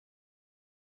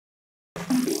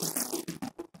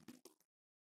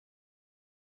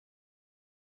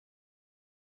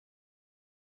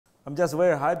I'm just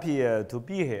very happy to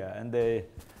be here, and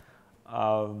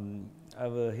I've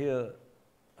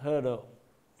heard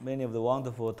many of the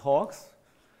wonderful talks.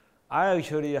 I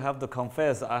actually have to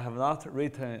confess I have not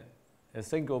written a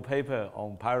single paper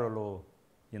on parallel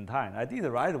in time. I did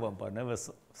write one, but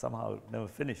somehow never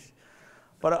finished.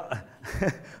 But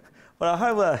but I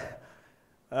have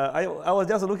I was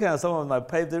just looking at some of my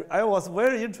papers. I was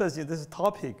very interested in this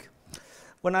topic.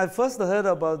 When I first heard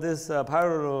about this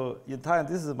parallel in time,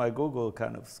 this is my Google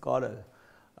kind of scholar.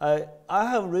 I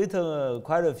have written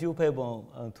quite a few papers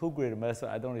on two-grid method.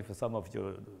 I don't know if some of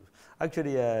you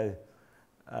actually.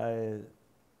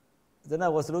 Then I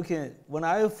was looking when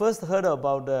I first heard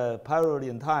about parallel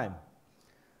in time.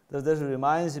 This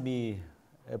reminds me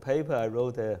a paper I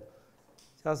wrote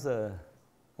just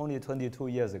only 22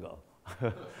 years ago,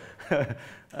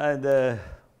 and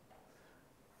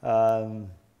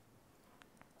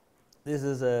this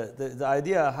is the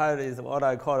idea I had is what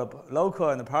I call a local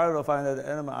and parallel finite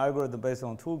element algorithm based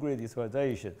on two-grid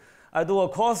discretization. I do a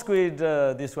cross-grid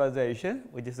discretization,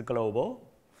 which is global.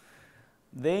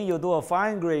 Then you do a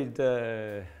fine-grid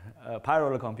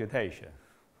parallel computation.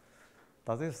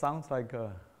 Does it sound like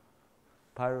a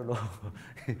parallel?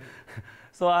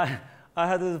 So I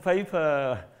had this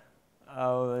paper.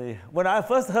 When I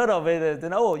first heard of it,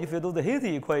 then if you do the heat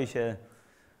equation,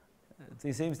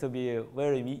 it seems to be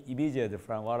very immediate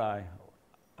from what I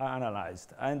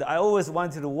analyzed. And I always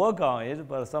wanted to work on it,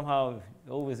 but somehow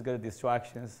always get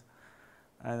distractions.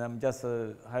 And I'm just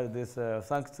had this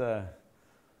thanks to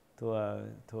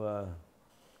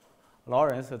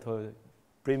Lawrence to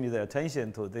bring me the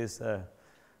attention to this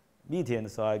meeting,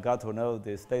 so I got to know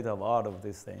the state of art of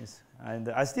these things. And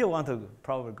I still want to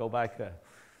probably go back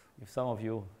if some of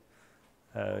you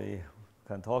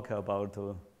can talk about,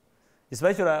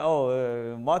 especially,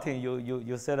 Martin,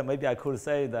 you said maybe I could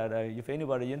say that if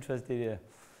anybody interested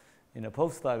in a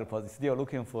postdoc position, still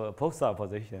looking for a postdoc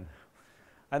position.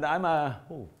 And I'm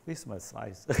this is my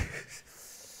slides.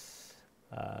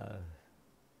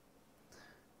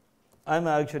 I'm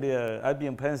actually, I've been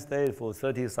in Penn State for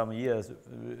 30-some years.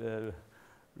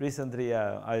 Recently,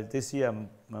 this year I'm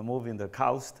moving to the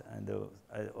coast, and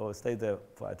I will stay there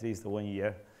for at least 1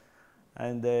 year.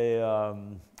 And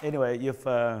anyway, if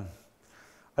I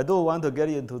do want to get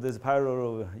into this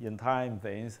parallel in time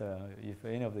things, if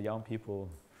any of the young people,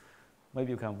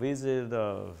 maybe you can visit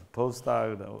the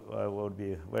postdoc, I would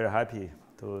be very happy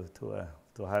to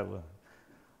have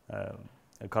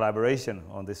a collaboration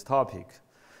on this topic.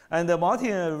 And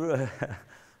Martin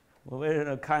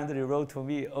very kindly wrote to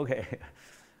me, okay,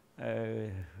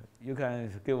 you can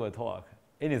give a talk,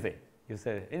 anything. You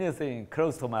said anything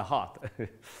close to my heart.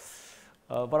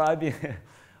 But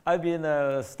I've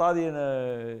been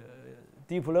studying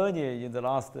deep learning in the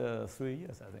last 3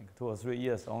 years, I think, 2 or 3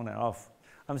 years on and off.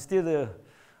 I'm still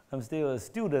a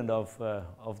student of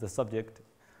the subject,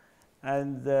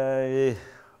 and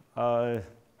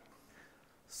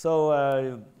so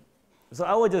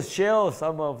I will just share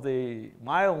some of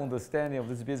my own understanding of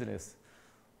this business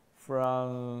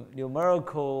from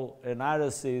numerical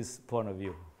analysis point of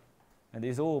view. And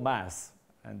it's all math,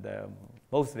 and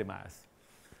mostly math.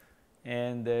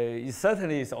 And it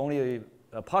certainly is only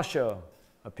a partial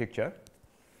picture,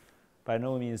 by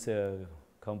no means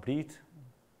complete.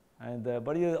 And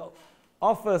but it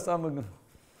offers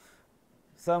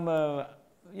some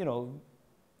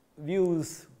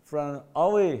views from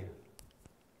our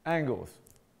angles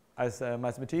as a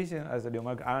mathematician, as a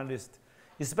numerical analyst,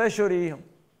 especially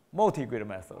multigrid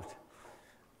method.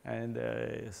 And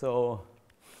so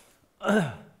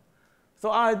I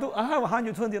have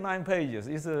 129 pages.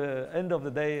 It's the end of the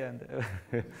day, and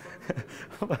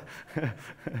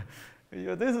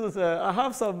this is I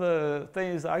have some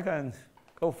things I can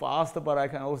go faster, but I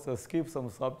can also skip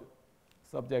some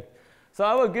subject. So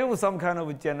I will give some kind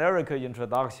of generic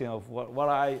introduction of what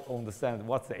I understand,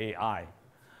 what's the AI.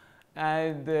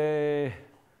 And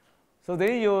so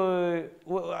then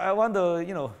I wonder,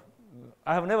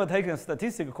 I have never taken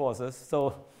statistics courses,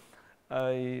 so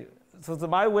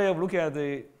my way of looking at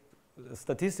the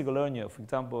statistical learning, for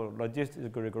example,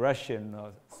 logistic regression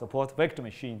or support vector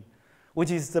machine,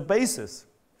 which is the basis,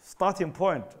 starting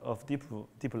point of deep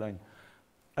learning,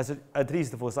 at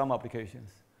least for some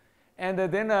applications. And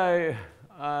then I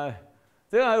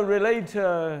relate.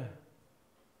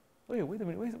 Wait a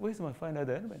minute. Where's my finite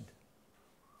element?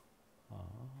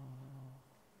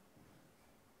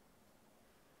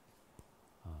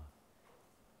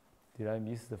 Did I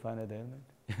miss the finite element?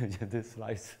 This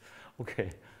slides. Okay.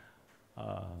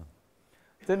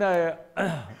 Then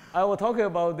I will talk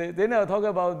about the. Then I'll talk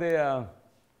about the.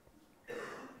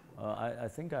 I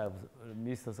think I've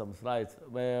missed some slides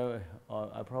where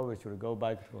I probably should go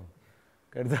back to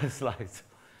get the slides.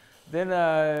 Then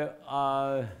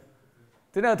I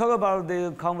talk about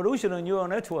the convolutional neural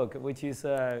network, which is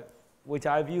which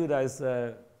I viewed as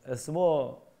a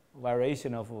small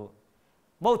variation of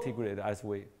multigrid, as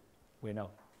we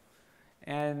know.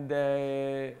 And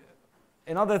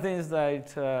another thing is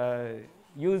that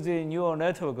using neural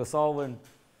network solving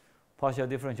partial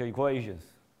differential equations.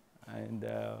 And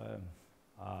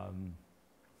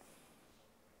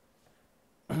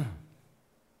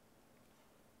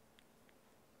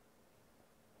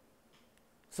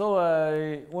so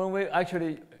when we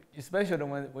actually, especially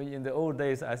when in the old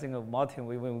days, I think of Martin,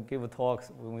 when we give talks,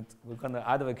 we're going to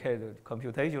advocate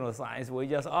computational science. We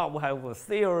just, we have a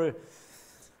theory,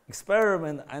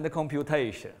 experiment, and the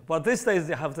computation. But these days,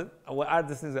 you have to we add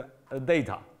this is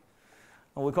data.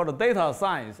 And we call it data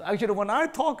science. Actually, when I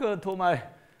talk to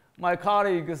my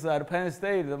colleagues at Penn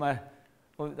State,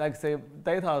 like say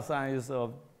data science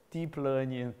or deep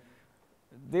learning,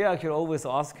 they actually always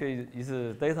ask, is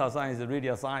data science really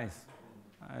a science?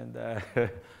 And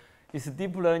is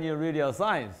deep learning really a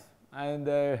science? And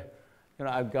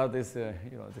I've got this, they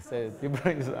say deep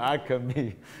learning is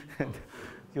alchemy. And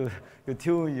you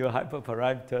tune your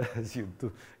hyperparameters, you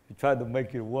try to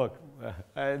make it work.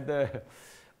 And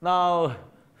now,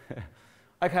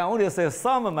 I can only say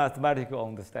some mathematical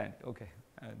understanding. Okay,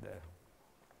 and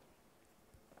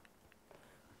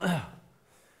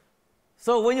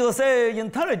so when you say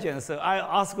intelligence, I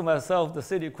ask myself the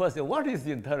silly question: what is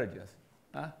intelligence?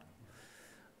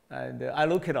 And I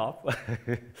look it up.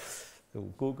 So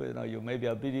Google, you may be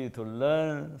ability to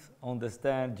learn,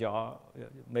 understand,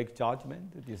 make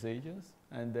judgment, decisions,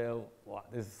 and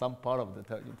this is some part of the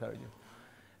intelligence.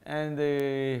 And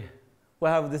we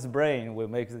have this brain, we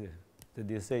make the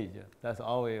decision. That's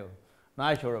our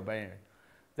natural brain.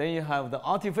 Then you have the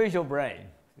artificial brain,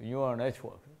 neural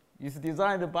network. It's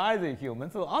designed by the human.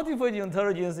 So artificial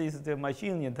intelligence is the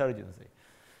machine intelligence.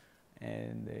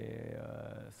 And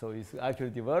so it's actually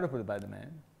developed by the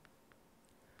man.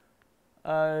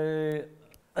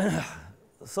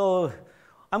 So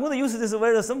I'm going to use this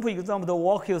very simple example to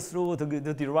walk you through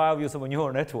to derive use of a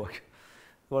neural network,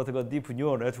 what we call deep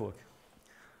neural network.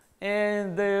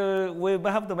 And we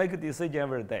have to make a decision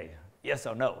every day, yes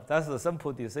or no. That's a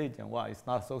simple decision. Well, it's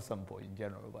not so simple in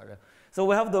general. But, so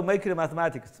we have to make it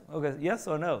mathematics. Okay, yes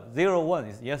or no. 0, 1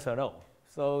 is yes or no.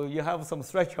 So you have some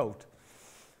threshold.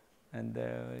 And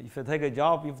if you take a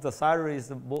job, if the salary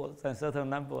is more than a certain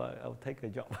number, I'll take a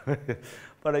job.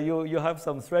 But you have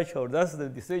some threshold. That's the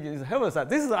decision. It's Hennenfent.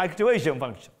 This is the actuation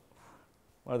function.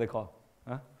 What are they called?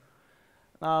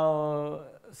 Now,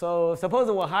 so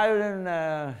suppose we're hiring,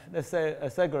 let's say, a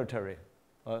secretary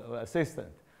or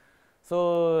assistant.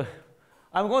 So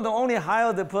I'm going to only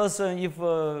hire the person if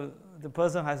the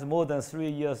person has more than 3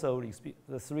 years old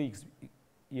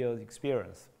years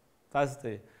experience. That's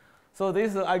the. So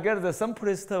this I get the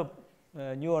simplest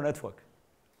neural network.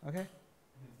 Okay.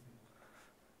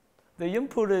 The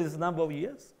input is number of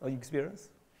years of experience.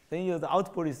 Then the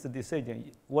output is the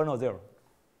decision, 1 or 0.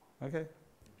 Okay.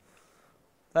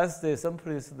 That's the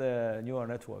simplest neural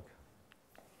network.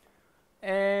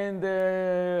 And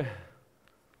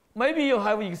maybe you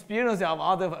have experience of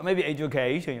other, maybe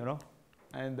education,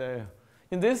 And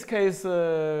in this case,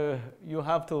 you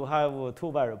have to have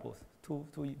 2 variables, two.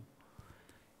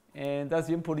 And that's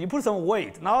input. You put some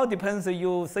weight. Now it depends if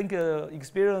you think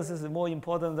experience is more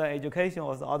important than education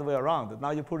or the other way around.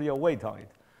 Now you put your weight on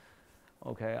it.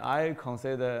 Okay, I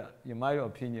consider, in my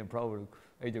opinion, probably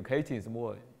education is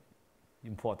more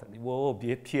important. We'll all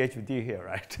be a PhD here,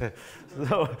 right?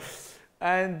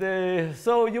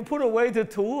 So you put a weight to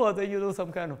 2, or then you do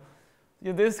some kind of,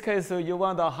 in this case, you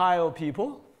want to hire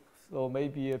people. So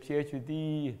maybe a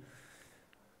PhD,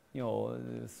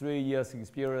 3 years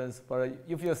experience. But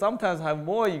if you sometimes have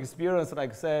more experience,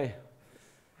 like say,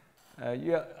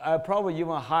 I probably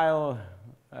even hire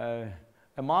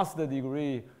a master's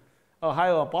degree, or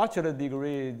hire a bachelor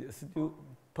degree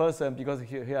person because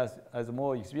he has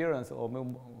more experience or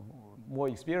more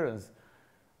experience.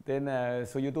 Then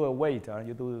so you do a weight,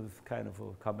 you do kind of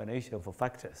a combination of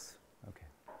factors. Okay,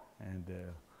 and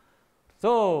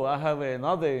so I have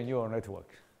another neural network.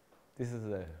 This is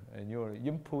a neural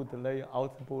input layer,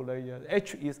 output layer.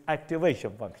 H is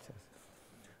activation functions.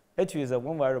 H is a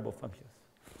 1 variable function.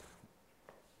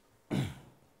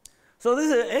 So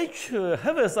this H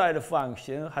Hennenfent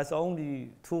function has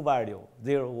only 2 values,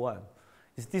 0, 1.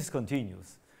 It's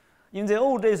discontinuous. In the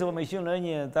old days of machine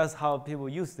learning, that's how people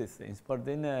use these things. But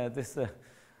then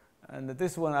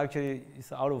this one actually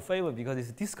is out of favor because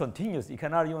it's discontinuous. You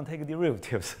cannot even take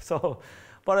derivatives. So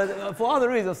But for other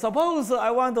reasons, suppose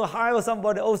I want to hire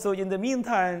somebody also in the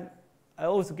meantime, I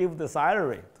also give the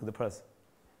salary to the person.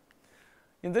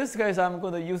 In this case, I'm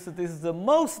going to use this is the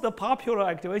most popular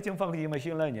activation function in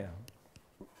machine learning.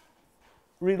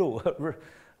 ReLU.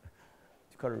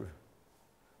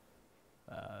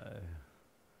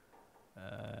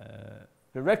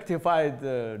 The rectified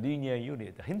linear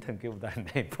unit. Hennenfent gave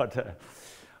that name, but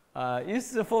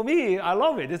it's for me. I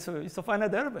love it. It's a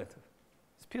finite element.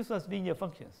 It's piecewise linear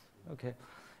functions. Okay,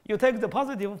 you take the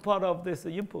positive part of this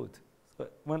input. So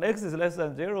when x is less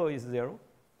than 0, is 0,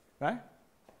 right?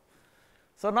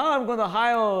 So now I'm going to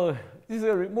hire. This is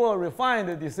a more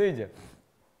refined decision.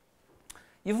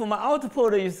 If my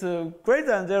output is greater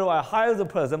than 0, I hire the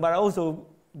person, but I also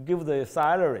give the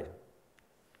salary.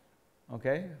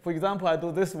 Okay. For example, I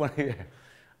do this one here.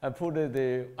 I put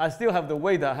I still have the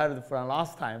weight I had from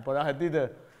last time, but I did a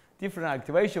different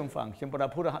activation function. But I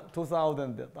put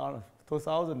 $2,000.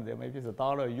 2,000 there. Maybe it's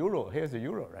 $1 euro. Here's a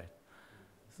euro, right?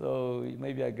 So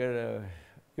maybe I get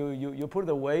you put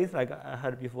the weight like I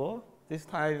had before. This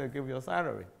time I give you a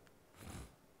salary.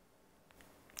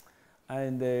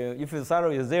 And if the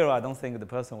salary is 0, I don't think the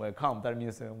person will come. That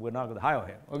means we're not going to hire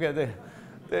him. Okay.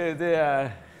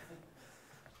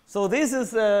 So this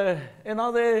is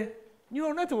another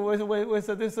neural network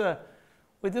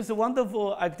with this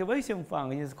wonderful activation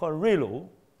function. It's called ReLU.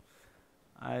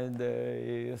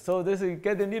 And so this is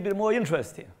getting a little bit more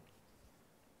interesting.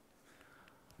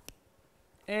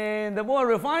 And the more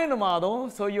refined model,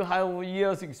 so you have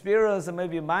years experience,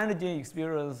 maybe managing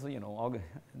experience, and you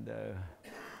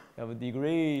have a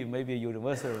degree, maybe a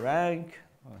universal rank,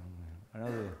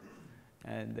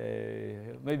 and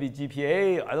maybe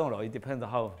GPA, I don't know, it depends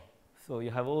how. So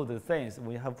you have all the things.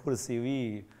 When you have put a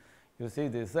CV, you see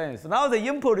these things. So now the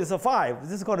input is a 5.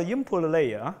 This is called an input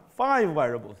layer, 5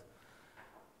 variables.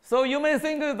 So you may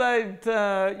think that,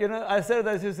 I said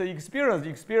that it's experience.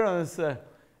 Experience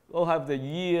all have the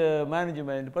year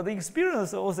management, but the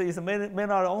experience also may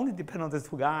not only depend on these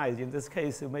two guys. In this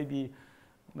case, maybe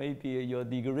your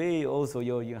degree also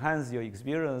you enhance your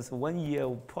experience. 1 year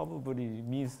probably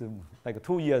means like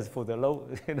 2 years for the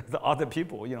the other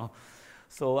people.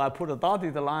 So I put a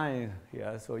dotted line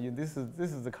here. So this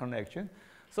is the connection.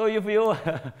 So if you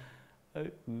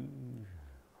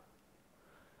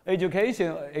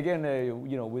education again,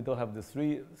 we don't have the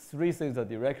three things are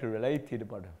directly related,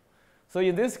 but so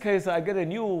in this case I get a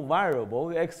new variable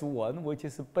x1, which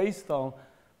is based on.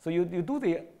 So you do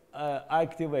the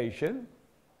activation.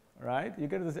 Right, you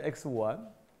get this x1,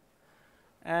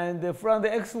 and from the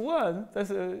x1,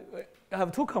 I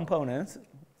have two components,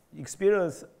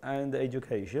 experience and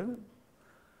education.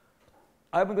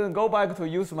 I'm going to go back to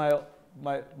use my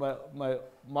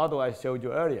model I showed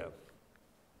you earlier.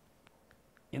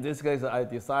 In this case, I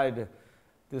decide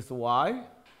this y.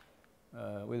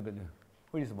 Wait a minute,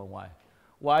 what is my y?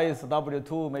 Y is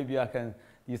W2. Maybe I can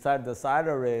decide the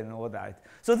salary and all that.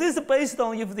 So this is based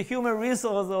on if the human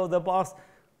resource or the boss.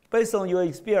 Based on your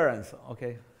experience,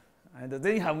 okay, and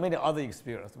then you have many other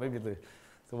experience. Maybe the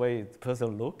way the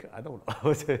person look, I don't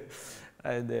know,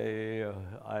 and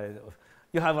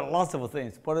you have lots of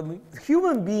things. But a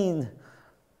human being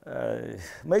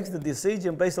makes the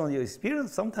decision based on your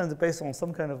experience, sometimes based on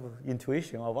some kind of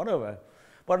intuition or whatever.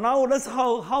 But now that's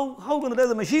how going to let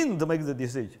the machine to make the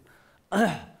decision.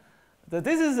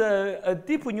 This is a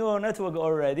deep neural network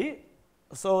already.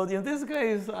 So in this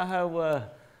case, I have.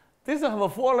 This I have a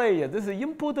 4 layer. This is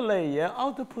input layer,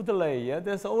 output layer.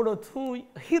 There's also 2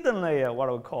 hidden layer,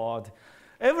 what we call it.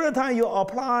 Every time you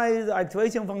apply the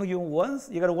activation function once,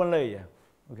 you get 1 layer.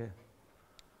 Okay.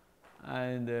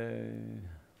 And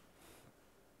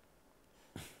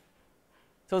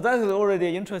so that is already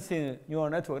an interesting neural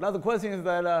network. Now the question is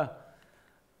that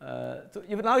so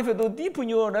if you do deep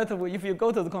neural network, if you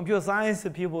go to the computer science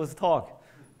people's talk,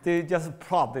 they just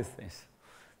plot these things.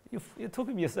 It took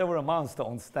me several months to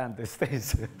understand these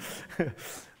things.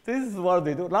 This is what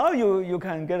they do. Now you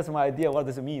can get some idea what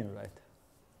this means, right?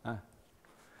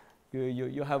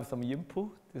 You have some input.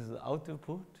 This is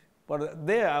output. But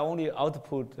there I only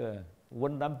output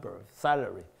one number,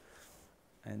 salary.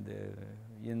 And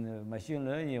in machine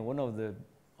learning, one of the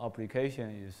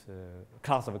applications is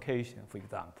classification, for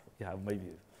example. You have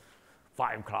maybe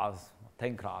 5 class,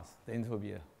 10 class. Then it will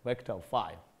be a vector of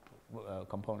 5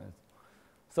 components.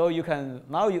 So you can,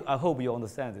 now I hope you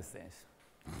understand these things.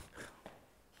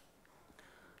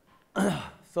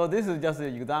 So this is just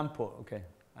an example, okay?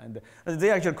 And they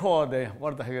actually call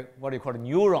what do you call a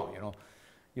neuron,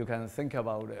 You can think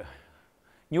about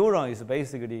neuron is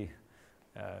basically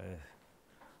a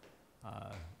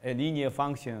linear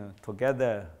function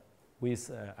together with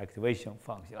activation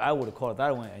function. I would call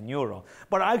that one a neuron.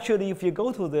 But actually, if you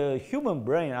go to the human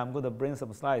brain, I'm going to bring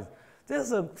some slides.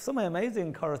 There's some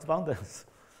amazing correspondence.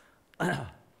 Now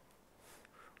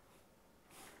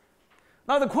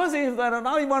the question is that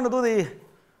now you want to do the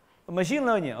machine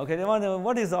learning. Okay, they want to,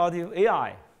 what is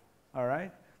AI? All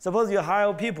right. Suppose you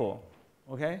hire people.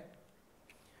 Okay.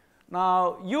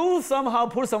 Now you somehow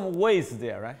put some weights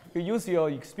there, right? You use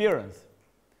your experience.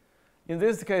 In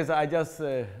this case, I just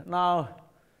now.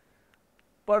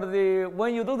 But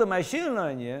when you do the machine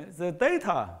learning, the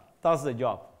data does the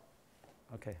job.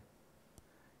 Okay.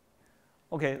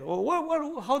 Okay.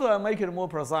 Well, how do I make it more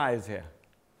precise here?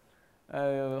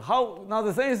 Now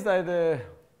the thing is that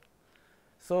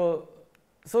so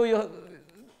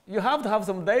you have to have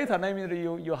some data. Namely,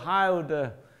 you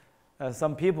hired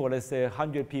some people. Let's say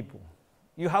 100 people.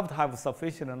 You have to have a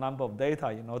sufficient number of data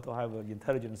in order to have an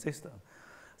intelligent system.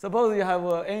 Suppose you have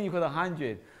n equal to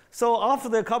 100. So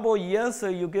after a couple of years,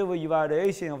 you give an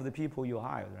evaluation of the people you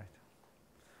hired, right?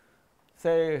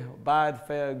 Say bad,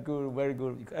 fair, good, very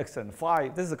good, excellent.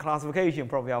 5. This is a classification.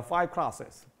 Probably have 5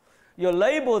 classes. You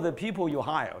label the people you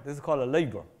hire. This is called a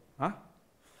label. Huh?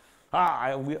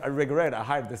 I regret I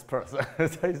hired this person.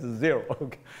 It's 0.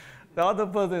 Okay. The other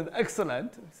person is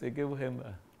excellent. So you give him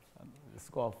a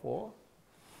score 4.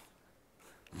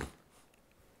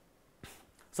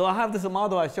 So I have this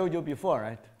model I showed you before,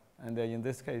 right? And in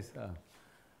this case,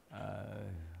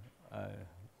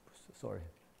 sorry.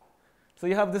 So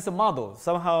you have this model.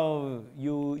 Somehow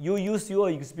you use your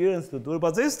experience to do it.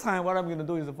 But this time, what I'm going to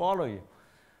do is the following.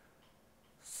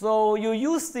 So you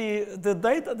use the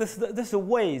data, this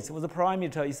weight with the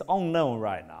parameter is unknown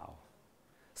right now.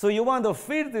 So you want to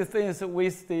fit the things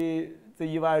with the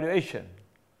evaluation,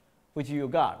 which you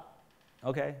got.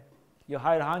 Okay? You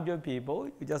hired 100 people,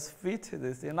 you just fit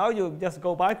this. And now you just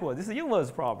go backward. This is inverse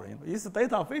problem. It's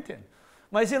data fitting.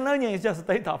 Machine learning is just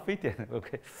data fitting.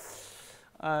 Okay.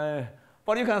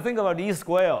 But you can think about least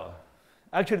square.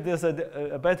 Actually, there's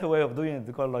a better way of doing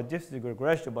it called logistic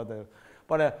regression. But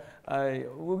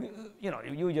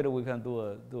usually we can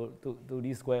do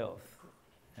least squares.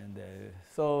 And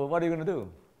so what are you going to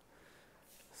do?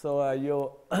 So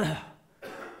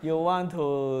you want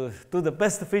to do the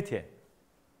best fitting.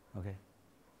 Okay.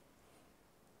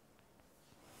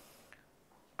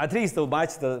 At least to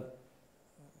match the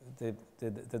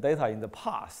data in the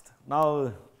past.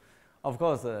 Now, of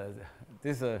course,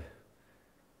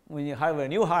 when you have a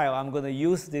new hire, I'm going to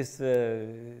use this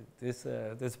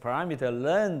parameter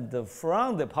learned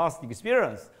from the past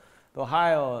experience to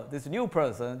hire this new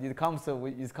person. It comes to,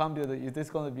 is this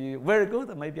going to be very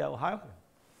good? Maybe I'll hire him.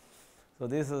 So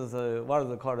this is what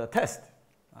is called a test.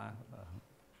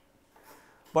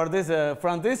 But this,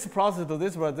 from this process to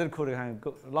this process, a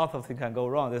lot of things can go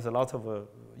wrong. There's a lot of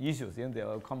issues in there.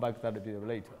 I'll come back to that a bit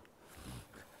later.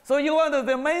 So you want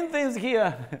the main things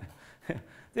here.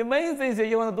 The main things that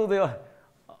you want to do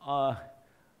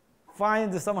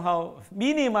find somehow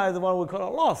minimize what we call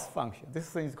a loss function. This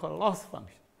thing is called a loss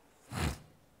function.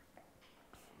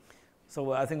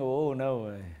 So I think we all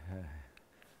know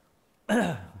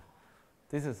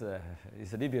this is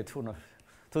it's a little bit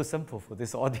too simple for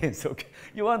this audience. Okay,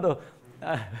 you want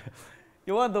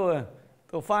to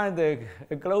find a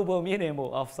global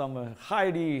minimum of some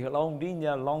highly long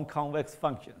linear, long convex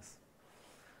functions.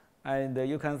 And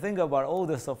you can think about all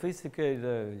the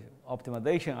sophisticated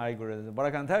optimization algorithms. But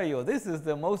I can tell you, this is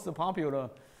the most popular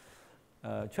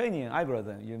training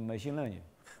algorithm in machine learning.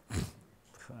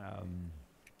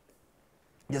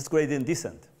 Just gradient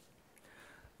descent.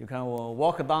 You can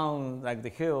walk down like the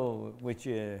hill, which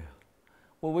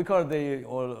what we call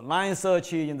or line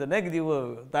search in the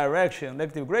negative direction,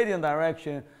 negative gradient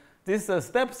direction. This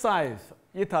step size,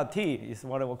 eta t, is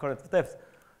what we call it steps.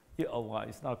 Well,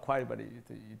 it's not quite, but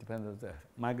it depends on the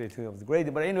magnitude of the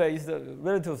gradient. But anyway, it's the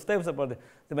relative steps about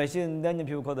the machine learning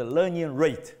people call the learning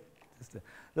rate.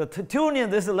 The tuning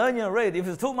this learning rate, if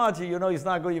it's too much, you know it's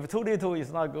not good. If it's too little,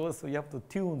 it's not good. So you have to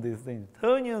tune these things.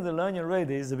 Tuning the learning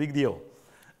rate is a big deal.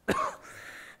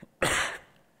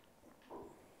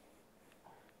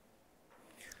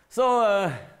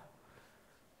 So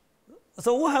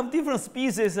we have different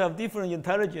species of different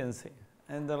intelligence,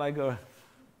 and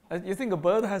you think a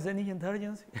bird has any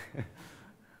intelligence?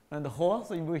 And a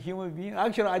horse, even a human being?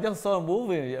 Actually, I just saw a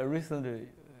movie recently.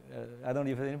 I don't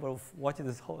know if anybody watched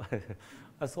this.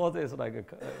 I saw this about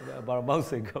a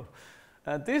month ago.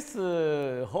 And this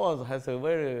horse has a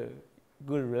very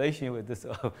good relation with this.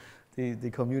 They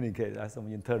communicate as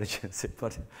some intelligence.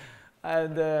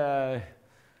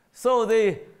 So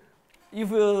if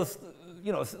you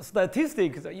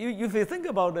statistics, if you think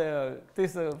about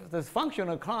this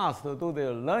functional class to do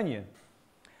the learning,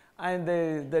 and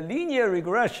the linear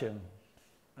regression,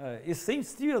 it seems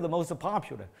still the most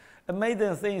popular.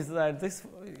 Amazing things that this,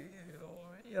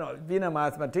 being a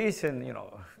mathematician,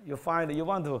 you find you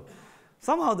want to,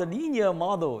 somehow the linear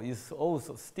model is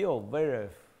also still very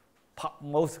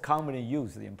most commonly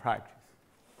used in practice.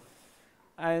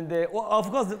 And well, of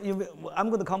course, I'm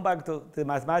going to come back to the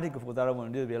mathematics for that one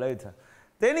a little bit later.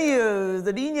 Then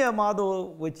the linear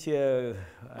model, which you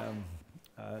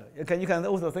can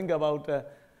also think about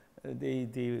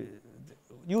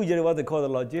usually what they call the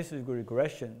logistic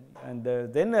regression. And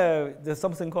then there's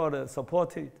something called a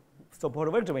support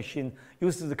vector machine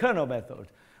uses the kernel method,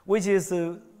 which is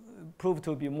proved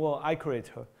to be more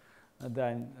accurate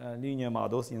than linear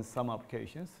models in some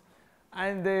applications.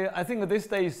 And I think these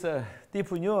days,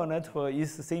 deep neural network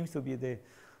seems to be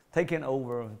taking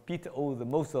over, beat over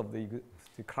most of the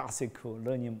classical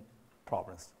learning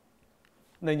problems,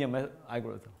 linear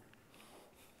algorithm.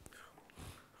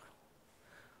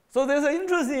 So there's an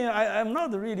interesting, I'm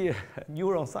not really a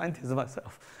neural scientist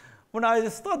myself. When I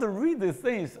start to read these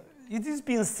things, it is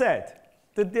being said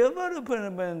the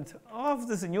development of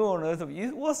this neural network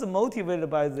was motivated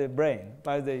by the brain,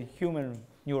 by the human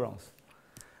neurons.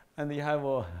 And you have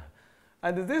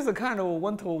and this is a kind of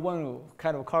one-to-one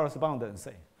kind of correspondence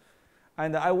thing.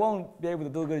 And I won't be able to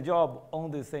do a good job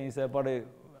on these things, but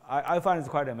I find it's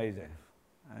quite amazing.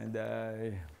 And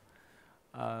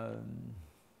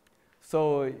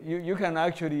so you can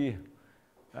actually,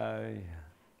 I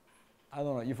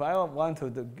don't know, if I want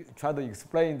to try to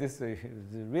explain this the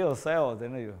real cell,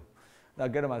 then I'll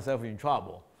get myself in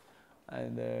trouble.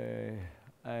 And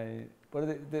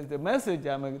but the message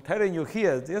I'm telling you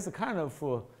here, there's a kind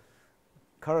of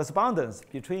correspondence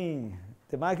between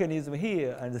the mechanism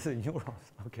here and the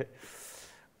neurons, okay?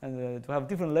 And to have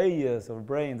different layers of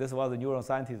brain, this is what the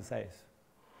neuroscientist says.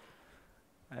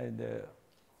 And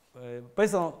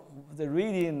based on the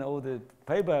reading of the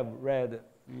paper I've read,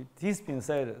 it has been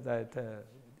said that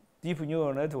deep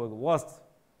neural network was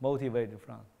motivated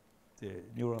from the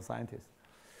neuroscientists.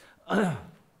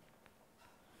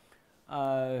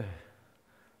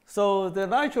 So the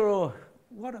natural,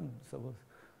 what I'm supposed,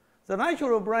 the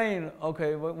natural brain,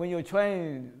 okay, when you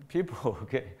train people,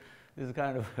 okay, this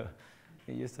kind of,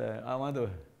 you say, I want to,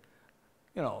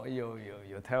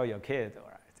 you tell your kid, all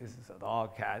right, this is a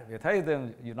dog, cat. You tell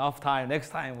them enough time, next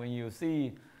time when you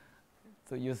see,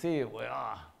 so you see,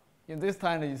 well, in this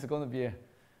time it's going to be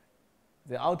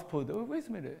the output. Oh, wait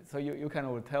a minute. So you kind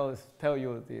of tell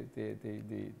you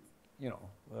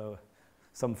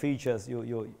some features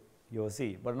you'll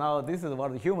see. But now this is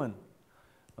what the human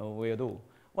will do.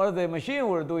 What the machine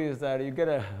will do is that you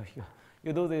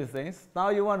do these things. Now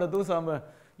you want to do some,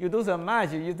 you do some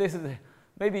magic.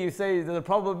 Maybe you say the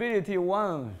probability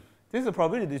 1. This is a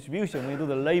probability distribution when you do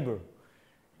the labor.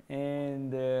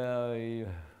 And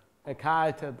a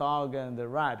cat, a dog, and a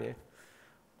rabbit.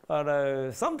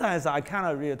 But sometimes I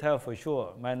cannot really tell for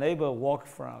sure. My neighbor walked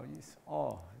from,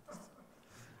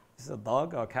 it's a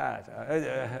dog or a cat.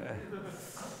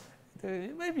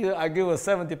 Maybe I give a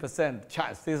 70%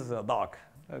 chance this is a dog.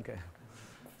 Okay.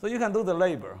 So you can do the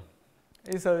labor.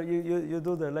 You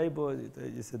do the labor,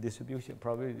 it's a distribution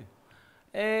probability.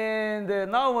 And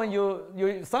now when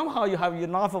you somehow you have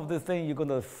enough of this thing, you're going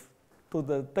to do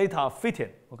the data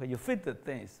fitting. Okay, you fit the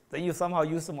things. Then you somehow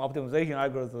use some optimization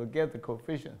algorithm to get the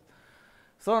coefficient.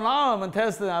 So now I'm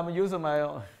testing, I'm using my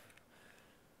own.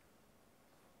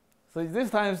 So this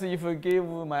time, if I give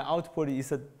my output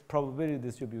is a probability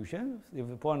distribution, if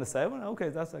 0.7, okay,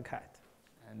 that's a cat.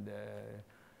 And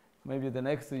maybe the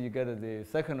next you get the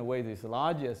second weight is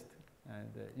largest. And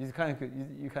you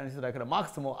can see like a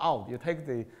maximal out. You take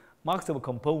the maximal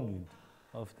component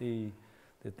of the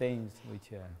things which,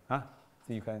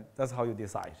 so you can, that's how you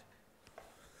decide.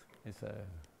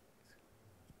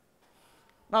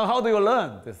 Now, how do you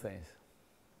learn these things?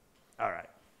 All right.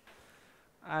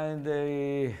 And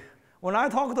when I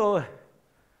talk to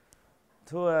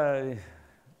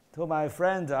my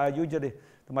friends, I usually,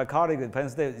 to my colleague at Penn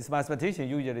State, it's mathematician,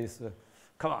 usually is,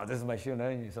 come on, this is machine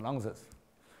learning, it's nonsense.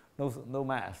 No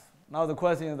math. Now the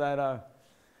question is that,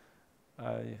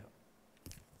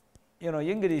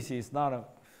 English is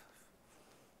not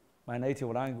my native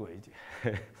language,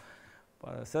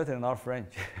 but certainly not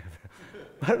French.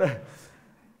 but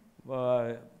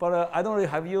I don't know,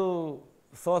 have you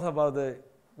thought about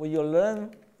when you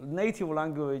learn native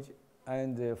language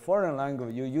and foreign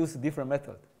language, you use different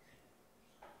method.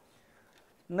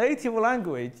 Native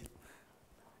language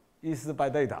is by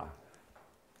data.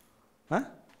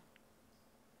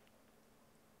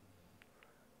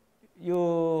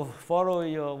 you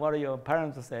follow what your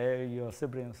parents say, your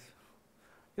siblings.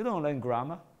 You don't learn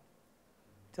grammar.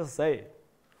 Just say it.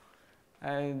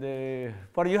 And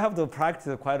but you have to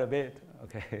practice quite a bit.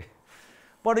 Okay.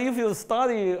 But if you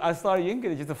I study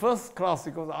English, the first class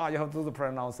you go, you have to do the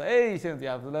pronunciation, you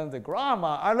have to learn the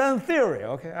grammar. I learn theory,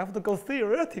 okay? I have to go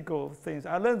theoretical things.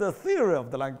 I learn the theory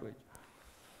of the language.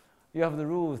 You have the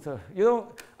rules. You don't,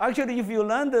 actually, if you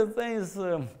learn the things,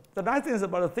 the nice thing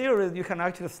about the theory is you can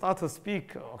actually start to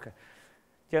speak, okay?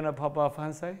 Jenna Papa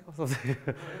Fancy or something.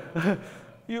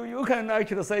 you can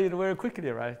actually say it very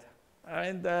quickly, right?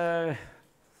 And,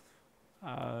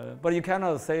 but you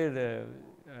cannot say it.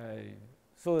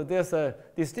 So there's a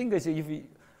distinction.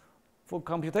 For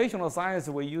computational science,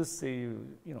 we use the,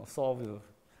 solve the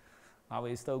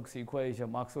Navier-Stokes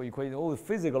equation, Maxwell equation, all the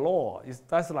physical law.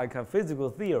 That's like a physical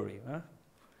theory. Huh?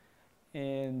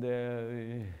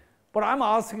 And, but I'm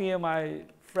asking my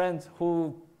friends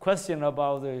who question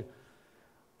about the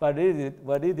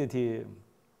validity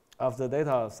of the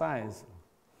data science.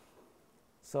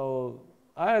 So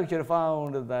I actually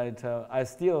found that I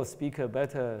still speak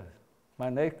better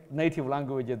my native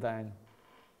language than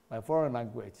my foreign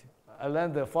language. I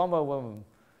learned the former one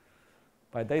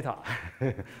by data,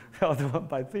 the other one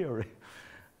by theory.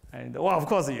 And well, of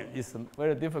course, it's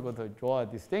very difficult to draw a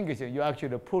distinction. You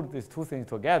actually put these two things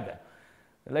together.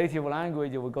 The native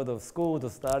language, you will go to school to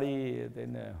study.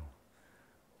 Then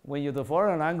when you're the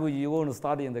foreign language, you want to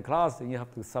study in the class, and you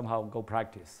have to somehow go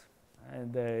practice.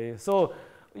 And so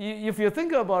if you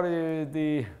think about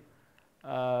it,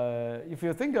 if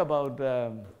you think about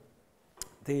the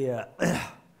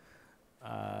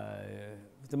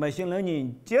machine learning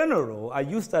in general, I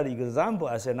use that example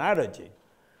as an analogy.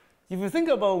 If you think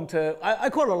about, I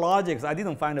call it logics. I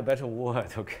didn't find a better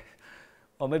word, okay?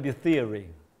 Or maybe theory,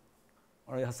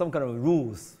 or some kind of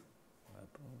rules,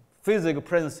 physical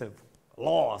principle,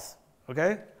 laws,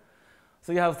 okay?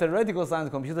 So you have theoretical science,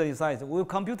 computer science. Well,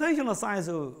 computational science,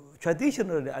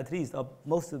 traditionally at least, are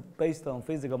mostly based on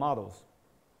physical models.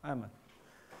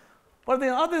 But the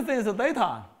other thing is the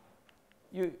data.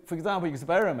 For example,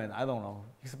 experiment, I don't know.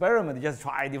 Experiment, you just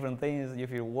try different things.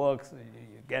 If it works,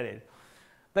 you get it.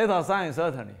 Data science,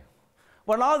 certainly.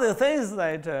 But now the things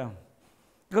that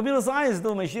computer science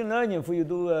do machine learning, for you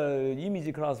do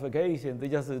image classification, they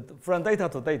just from data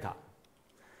to data.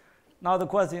 Now the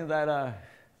question is that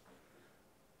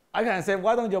I can say,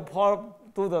 why don't you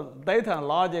do the data and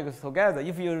logic together?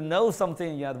 If you know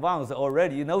something in advance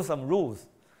already, you know some rules.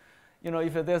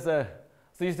 If there's so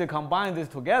you should combine this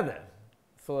together.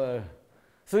 So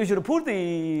you should put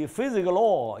the physical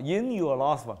law in your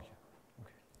loss function.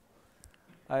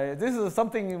 Okay. This is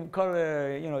something called,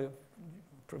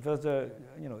 Professor,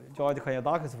 George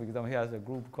Kayadakis, for example, he has a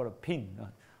group called PinT,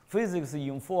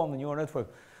 physics-informed neural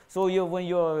network. So when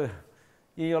you're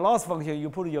in your loss function, you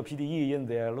put your PDE in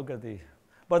there, look at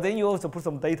but then you also put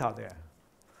some data there.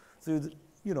 So,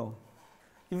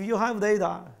 if you have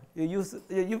data, you use,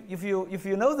 if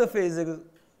you know the physics,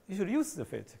 you should use the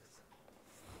physics.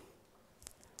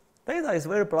 Data is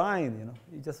very blind,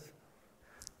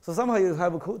 so somehow you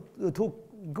have a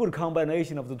good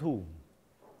combination of the two.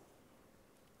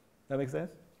 That makes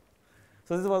sense?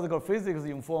 So this is what they call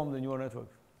physics-informed neural network.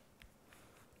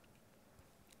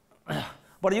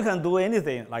 But you can do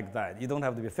anything like that. You don't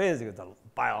have to be physics,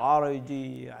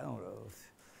 biology, I don't know,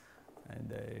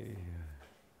 and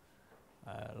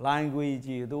language,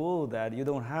 you do all that. You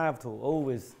don't have to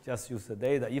always just use the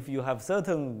data. If you have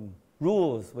certain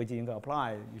rules which you can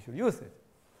apply, you should use it.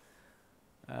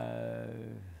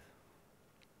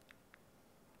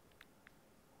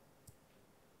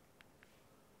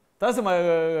 That's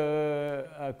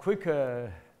my quick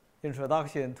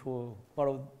introduction to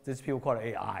what these people call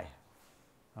AI.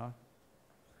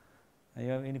 You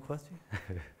have any questions?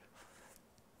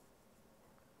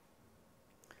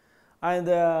 And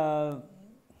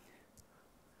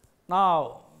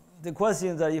now the question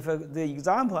is that if the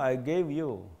example I gave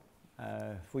you,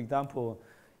 for example,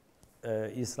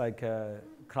 is like a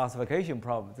classification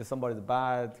problem. That somebody is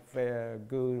bad, fair,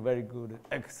 good, very good,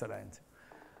 excellent.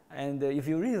 And if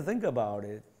you really think about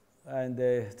it, and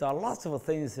there are lots of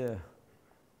things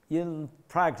in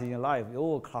practice in life,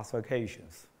 all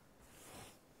classifications.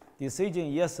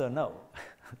 Decision yes or no,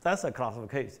 that's a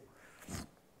classification.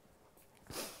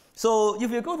 So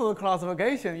if you go to the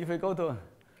classification, if you go to,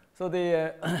 so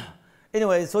the,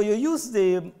 anyway, so you use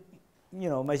the,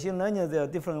 machine learning, there are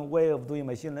different ways of doing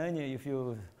machine learning. If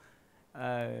you,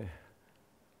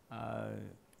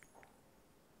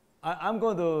 I'm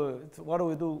going to, what do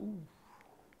we do?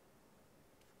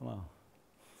 Come on.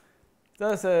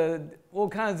 there's all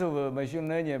kinds of machine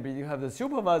learning, but you have the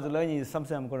supervised learning is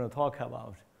something I'm going to talk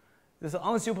about. This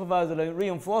unsupervised learning,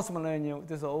 reinforcement learning,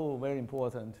 this is all very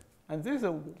important. And this is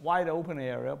a wide open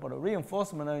area, but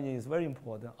reinforcement learning is very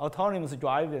important. Autonomous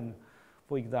driving,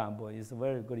 for example, is a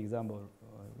very good example of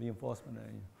reinforcement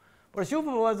learning. But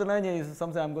supervised learning is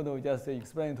something I'm going to just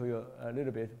explain to you a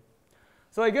little bit.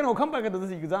 So again, we'll come back to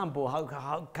this example.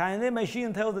 How can a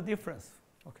machine tell the difference,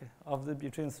 okay,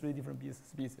 between three different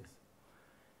species?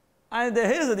 And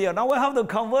here's the deal. Now we have to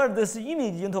convert this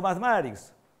image into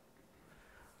mathematics.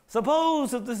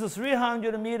 Suppose this is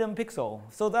 300 million pixels.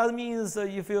 So that means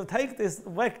if you take this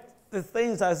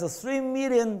things as a 3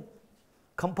 million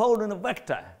component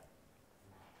vector,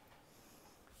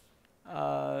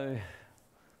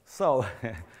 so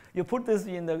you put this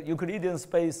in the Euclidean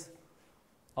space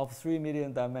of 3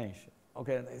 million dimensions.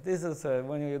 Okay, this is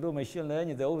when you do machine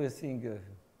learning, they always think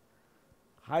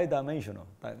high dimensional,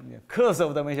 curse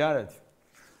of dimensionality.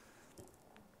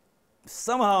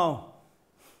 Somehow,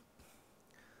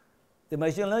 the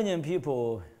machine learning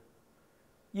people,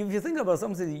 if you think about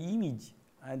something image,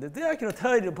 and they actually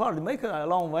tell you apart, make a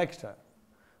long vector.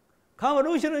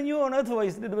 Convolutional neural network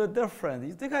is a little bit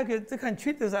different. They can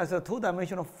treat this as a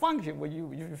two-dimensional function when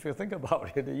if you think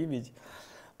about it, the image.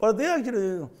 But they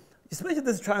actually, especially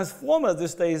this transformer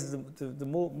these days, the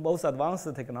most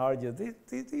advanced technology,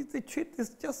 they treat this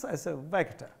just as a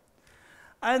vector.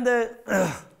 And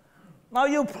now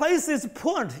you place this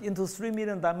point into 3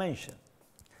 million dimensions.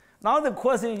 Now the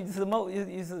question is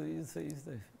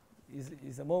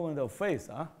a moment of faith,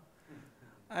 huh?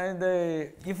 And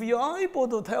if you are able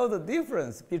to tell the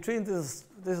difference between this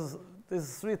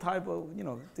three type of,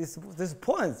 these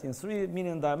points in 3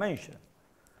 million dimensions,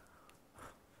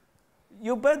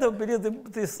 you better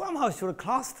believe they somehow should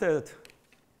cluster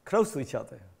close to each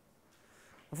other.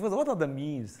 Of course, what are the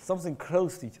means? Something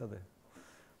close to each other.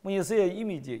 When you see an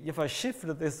image, if I shift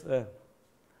this to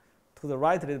the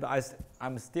right a little bit,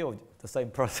 I'm still the same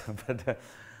person.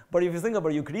 But if you think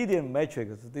about Euclidean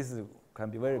metrics, this can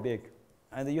be very big.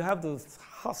 And you have to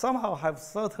somehow have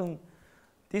certain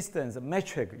distance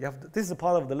metric. This is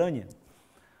part of the learning.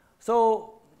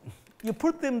 So you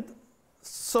put them,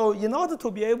 so in order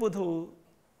to be able to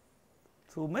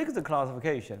make the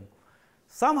classification,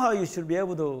 somehow you should be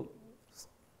able to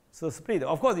split.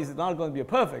 Of course, it's not going to be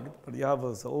perfect, but you have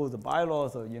all the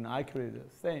bylaws or inaccurate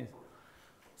things.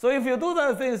 So if you do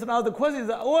that things, now the question is,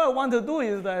 all I want to do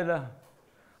is that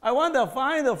I want to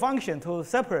find a function to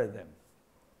separate them.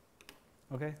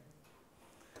 Okay?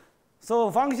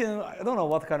 So function, I don't know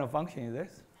what kind of function is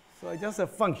this. So it's just a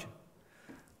function.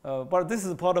 But this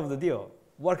is part of the deal.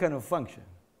 What kind of function?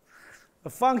 A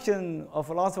function of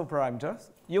lots of parameters.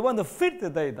 You want to fit the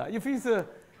data. If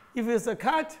it's a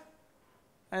cat,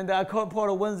 and I call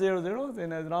port 100,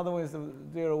 then another one is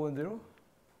 010,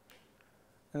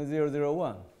 and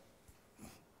 001.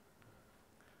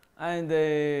 And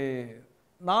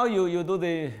now you do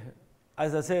the,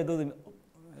 as I said, do the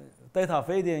data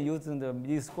feeding using the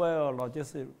mean square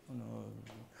logistic,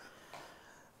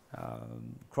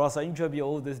 cross entropy,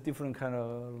 all these different kind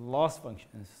of loss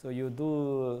functions. So you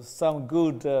do some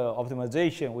good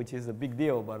optimization, which is a big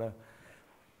deal. But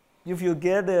if you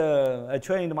get a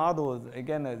trained model,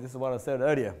 again, this is what I said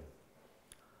earlier.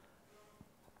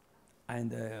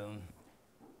 And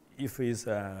if it's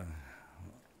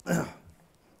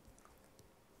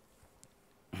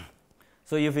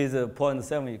so if it's a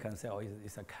 0.7, you can say, oh,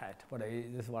 it's a cat. But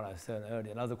this is what I said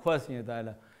earlier. Now the question is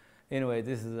that, anyway,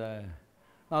 this is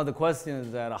now the question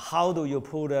is that how do you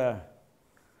put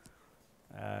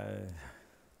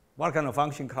what kind of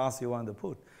function class you want to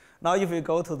put? Now if you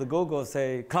go to the Google,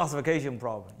 say, classification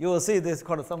problem, you will see this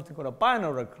called something called a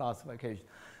binary classification.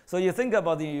 So you think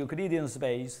about the Euclidean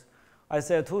space. I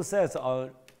said two sets are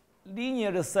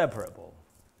linearly separable.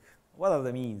 What are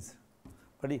the means?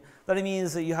 But that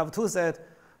means you have two sets,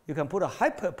 you can put a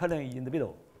hyperplane in the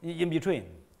middle, in between.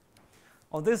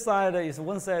 On this side is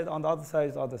one set, on the other side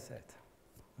is the other set.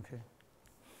 Okay.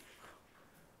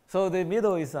 So the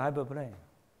middle is a hyperplane.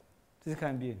 This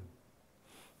can be.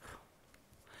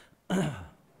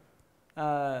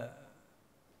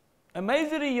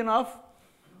 Amazingly enough,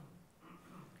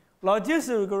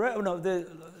 the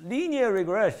linear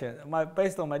regression,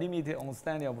 based on my limited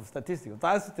understanding of statistics,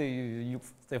 that's the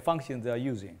function they are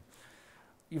using.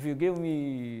 If you give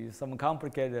me some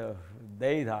complicated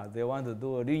data, they want to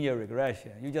do a linear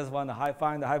regression. You just want to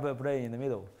find the hyperplane in the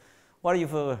middle. What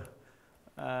if,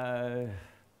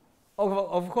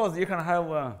 of course, you can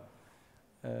have,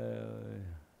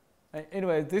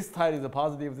 anyway, this side is a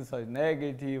positive, this side is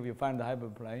negative, you find the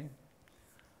hyperplane.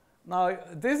 Now,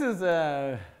 this is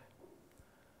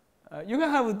You can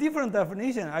have a different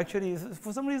definition. Actually,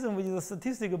 for some reason, with the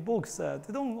statistical books,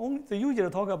 they usually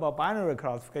talk about binary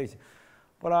classification.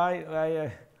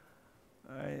 But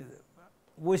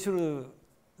we should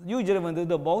usually when they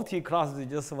do multi-class, they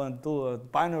just want to do a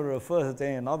binary first,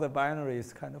 then another binary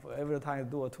is kind of every time you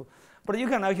do a two. But you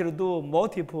can actually do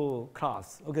multiple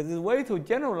class. Okay, this way to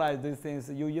generalize these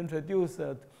things. You introduce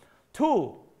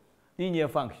two linear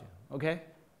functions. Okay,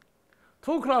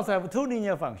 two classes have two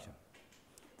linear functions.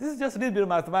 This is just a little bit of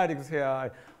mathematics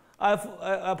here. I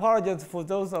apologize for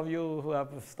those of you who have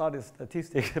studied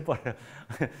statistics, but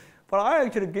I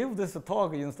actually gave this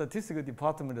talk in statistical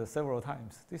department several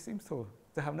times. They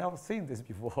have never seen this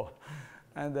before.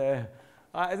 And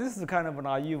this is kind of a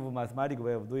naive mathematical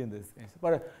way of doing these things.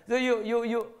 But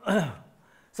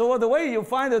so the way you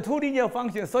find the two linear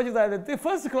functions such that the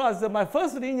first class, my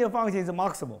first linear function is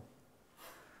maximal.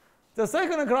 The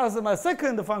second class, my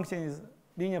second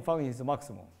linear function is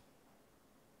maximum.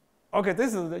 Okay,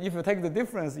 this is if you take the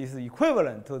difference, is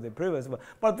equivalent to the previous one.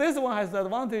 But this one has the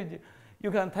advantage.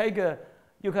 You can take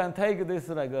this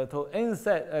like to n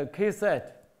set, k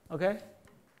set. Okay.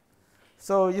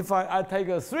 So if I take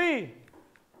three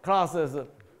classes,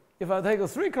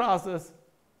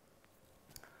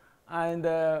 and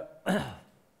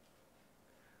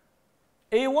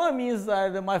A1 means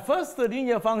that my first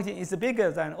linear function is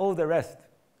bigger than all the rest.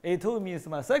 A2 means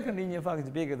my second linear function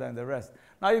is bigger than the rest.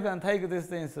 Now you can take these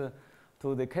things to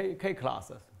the K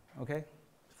classes, okay?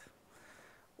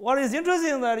 What is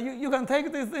interesting is that you can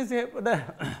take these things here, but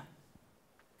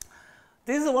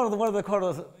this is what they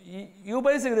call, you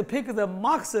basically pick the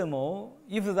maximal.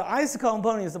 If the ith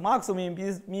component is maximum,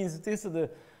 it means this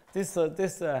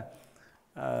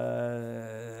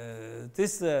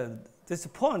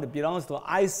point belongs to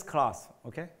ith class,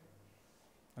 okay?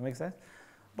 That makes sense?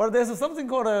 But there's something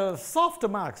called a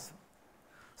softmax.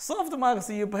 Softmax,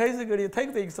 you basically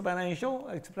take the exponential.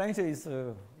 Exponential is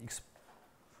a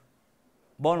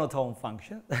monotone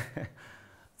function.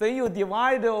 Then you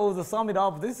divide all the sum it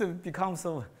up. This becomes,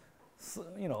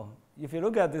 if you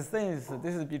look at these things,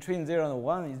 this is between 0 and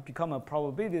 1. It becomes a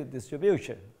probability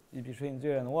distribution. It's between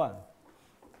 0 and 1.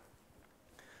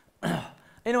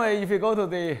 Anyway, if you go to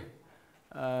the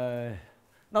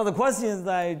now the question is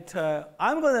that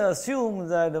I'm going to assume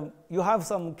that you have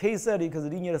some k set because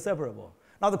linearly separable.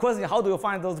 Now the question is, how do you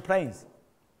find those planes?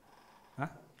 Huh?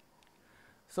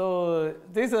 So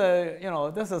this,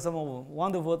 this is some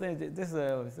wonderful thing. This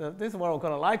is what we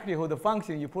call a likelihood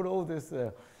function. You put all this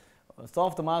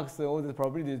softmax, all this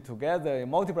probability together, you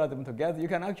multiply them together. You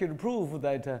can actually prove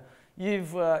that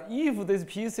if this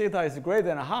p theta is greater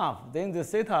than half, then the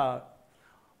theta,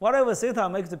 whatever theta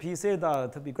makes the p theta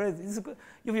to be greater,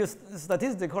 if you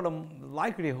statistically call them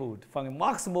likelihood function,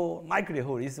 maximal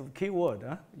likelihood is a key word.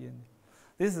 Huh?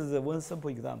 This is one simple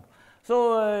example.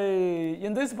 So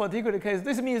in this particular case,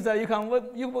 this means that you can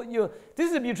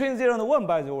this is between 0 and 1,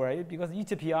 by the way, because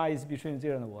each pi is between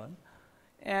 0 and 1.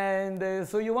 And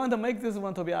so you want to make this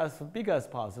one to be as big as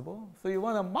possible. So you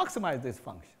want to maximize this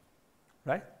function,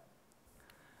 right?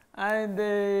 And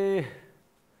the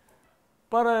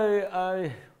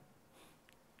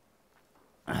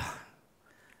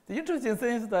interesting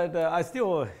thing is that I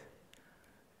still,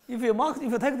 if you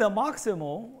take the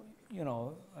maximal,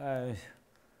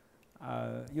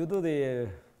 you do the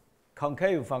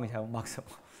concave function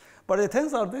maximal. But it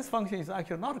turns out this function is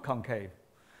actually not concave.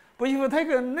 But if you take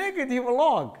a negative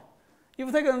log,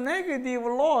 then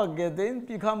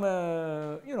become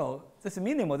this is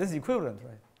minimal, this is equivalent,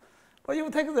 right? But if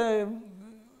you take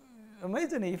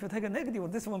amazingly, if you take a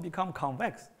negative, this one becomes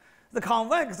convex. The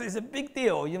convex is a big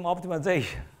deal in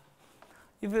optimization.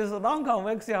 If it's a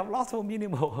non-convex, you have lots of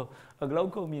minimal, a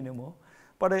local minimal.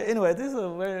 But anyway, this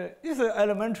is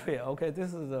elementary. Okay,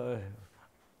 this is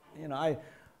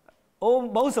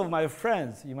most of my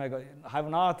friends, you might go, have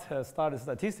not studied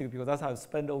statistics because that's how I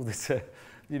spend all this little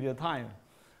bit of time.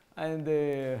 And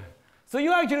so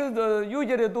you actually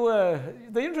usually do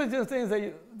the interesting thing is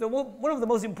that one of the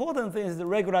most important things is the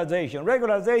regularization.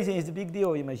 Regularization is a big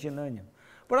deal in machine learning.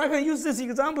 But I can use this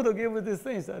example to give you these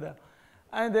things. And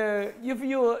if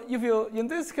you in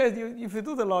this case, if you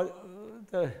do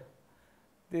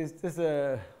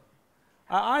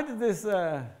I added this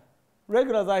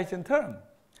regularization term.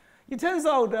 It turns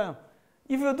out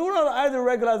if you do not add the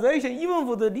regularization, even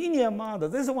for the linear model,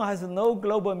 this one has no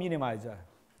global minimizer.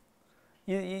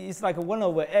 It's like 1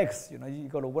 over x. You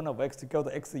go to 1 over x to go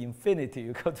to x infinity.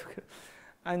 You go to,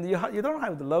 and you don't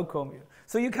have the local.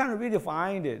 So you can't really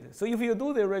find it. So if you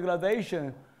do the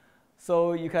regularization,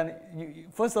 so you can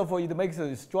first of all it makes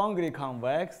it strongly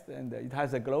convex and it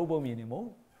has a global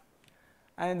minimal.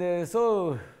 And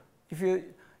so if you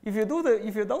If you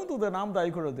don't do the lambda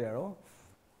equal to 0,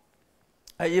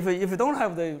 if you don't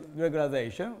have the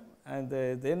regularization, and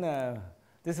then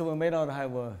this one may not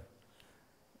have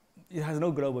it has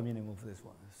no global minimum for this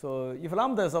one. So if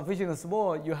lambda is sufficiently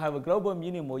small, you have a global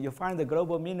minimum. You find the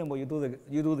global minimum, you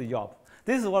do the job.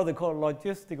 This is what they call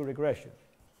logistic regression.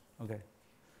 Okay.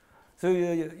 So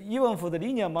even for the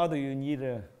linear model, you need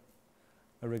a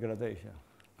regularization.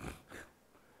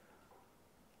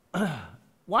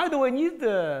 Why do we need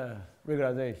the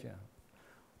regularization?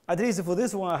 At least for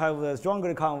this one, I have a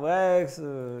stronger convex.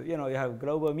 You have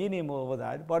global minimum over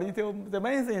that. But the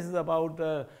main thing is about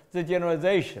the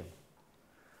generalization.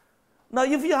 Now,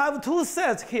 if you have two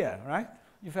sets here, right?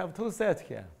 If you have two sets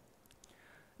here,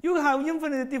 you have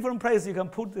infinitely different places you can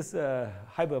put this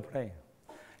hyperplane.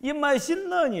 In machine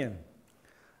learning,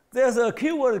 there's a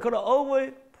keyword called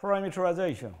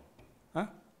over-parameterization. Huh?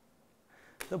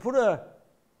 They put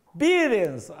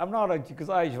billions, I'm not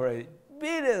exaggerating,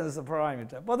 billions of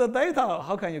parameters. But the data,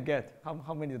 how can you get?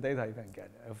 How many data you can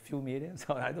get? A few million?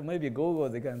 So maybe Google,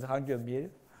 they can 100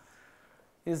 million.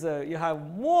 You have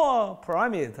more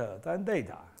parameter than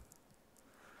data.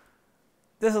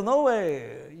 There's no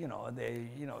way,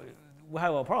 we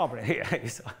have a problem here.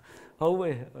 It's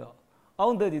always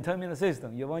on the determinate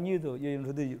system. You want to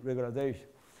introduce regularization.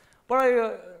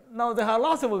 But now there are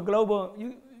lots of global.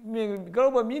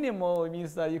 Global minimum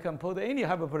means that you can put any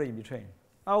hyperplane in between.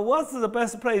 Now, what's the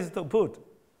best place to put?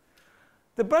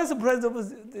 The best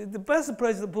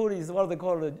place to put is what they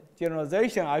call the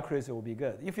generalization accuracy will be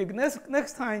good. If you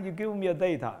next time you give me a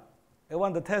data, I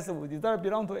want to test does that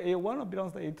belong to A1 or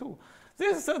belongs to A2?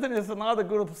 This certainly is not a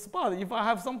good spot. If I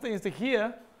have something is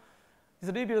here, it's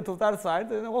a little bit to that side,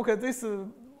 then okay, this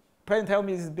plane tells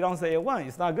me it belongs to A1.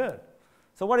 It's not good.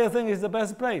 So what do you think is the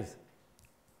best place?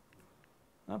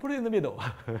 I put it in the middle.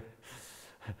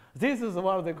 This is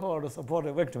what they call the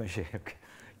supported vector machine.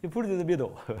 You put it in the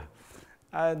middle.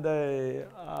 And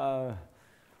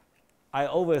I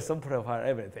always simplify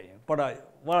everything. But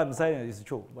what I'm saying is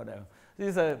true. But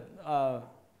the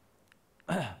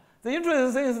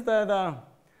interesting thing is that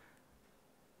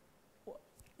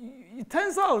it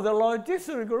turns out the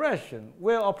logistic regression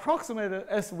will approximate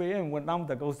SVM when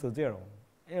lambda goes to 0.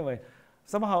 Anyway,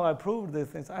 somehow I proved these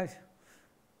things.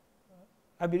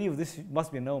 I believe this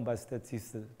must be known by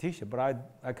statisticians, but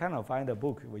I cannot find a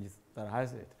book that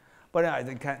has it. But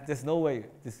there's no way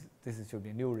this should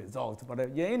be new result. But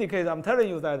in any case, I'm telling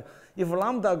you that if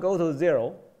lambda goes to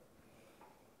 0,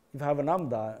 if you have a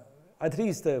lambda, at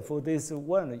least for this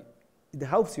one, it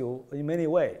helps you in many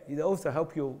ways. It also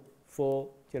helps you for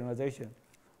generalization,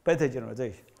 better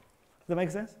generalization. Does that make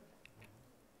sense?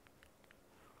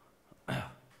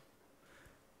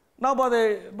 Now,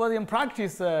 but in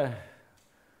practice,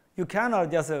 you cannot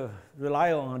just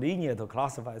rely on linear to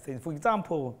classify things. For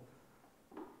example,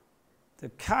 the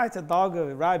cat, dog,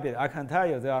 rabbit, I can tell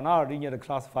you they are not linearly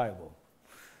classifiable.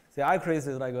 The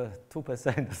accuracy is like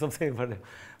 2% or something,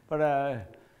 but they're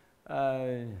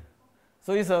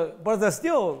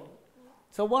still.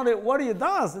 So what it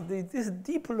does, this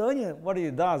deep learning, what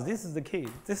it does, this is the key.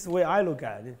 This is the way I look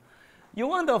at it. You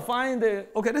want to find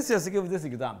okay, let's just give this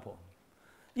example.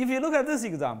 If you look at this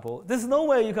example, there's no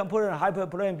way you can put a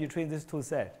hyperplane between these two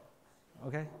sets,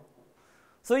 okay?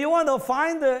 So you want to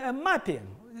find a mapping,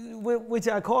 which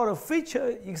I call a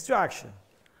feature extraction.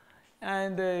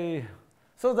 And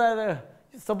so that,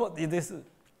 suppose in this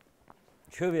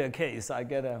trivial case, I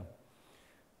get a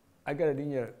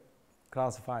linear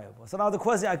classifiable. So now the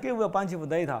question, I give you a bunch of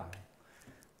data.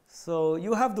 So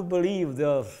you have to believe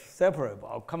they're separable.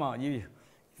 Oh, come on, if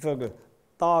a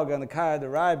dog and a cat, a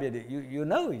rabbit, you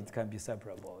know it can be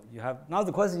separable. Now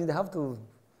the question is you have to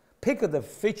pick the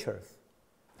features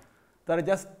that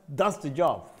just does the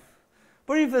job.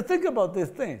 But if you think about these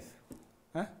things,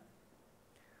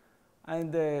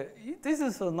 and this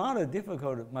is not a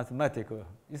difficult mathematical,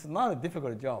 it's not a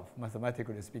difficult job,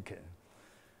 mathematically speaking.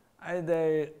 And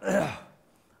the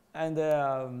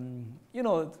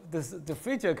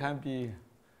feature can be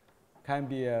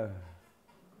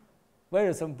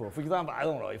very simple. For example, I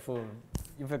don't know,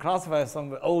 if I classify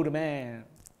some old man,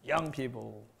 young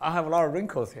people, I have a lot of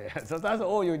wrinkles here, so that's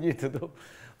all you need to do.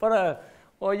 But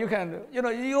or you can, you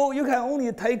can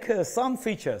only take some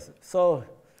features, so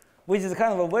which is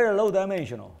kind of a very low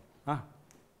dimensional.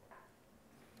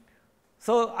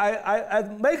 So I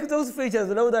make those features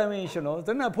low dimensional,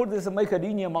 then I make a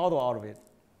linear model out of it.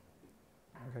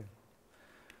 Okay.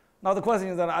 Now the question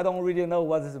is that I don't really know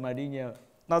what is my linear.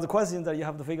 Now the question is that you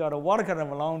have to figure out what kind of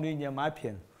non-linear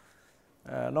mapping,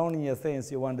 non-linear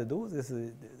things you want to do. This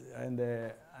is,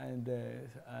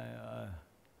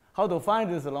 how to find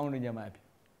this non-linear mapping.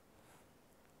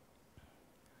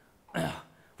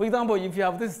 For example, if you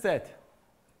have this set,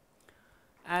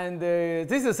 and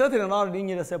this is certainly not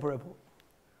linearly separable.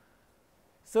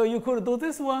 So you could do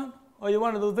this one, or you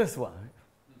want to do this one.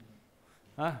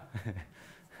 Huh?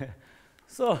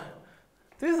 So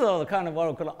these are kind of what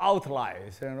we call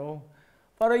outliers, you know.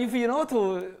 But if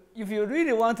you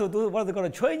really want to do what they call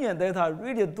training data,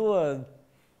 really do a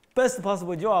best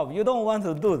possible job, you don't want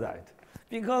to do that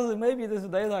because maybe this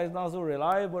data is not so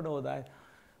reliable or that.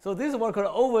 So this is what called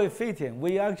overfitting.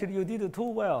 You did it too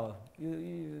well.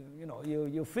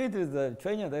 You fitted the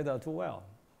training data too well.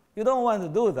 You don't want to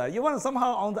do that. You want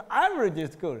somehow on the average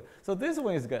it's good. So this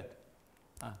one is good.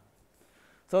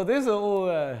 So this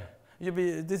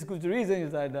this good reason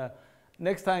is that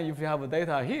next time if you have a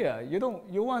data here,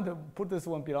 you want to put this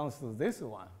one belongs to this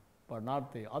one, but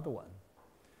not the other one.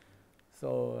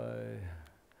 So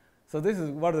this is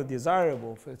what is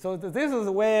desirable. So this is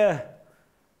where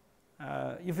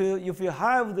if you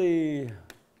have the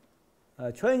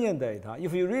training data,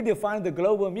 if you really find the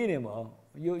global minimum,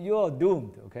 you are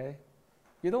doomed. Okay,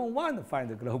 you don't want to find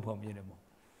the global minimum.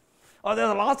 Or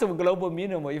there's lots of global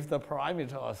minimum if the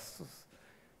parameters,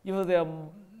 if there are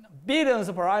billions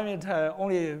of parameters,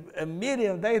 only a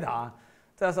million data,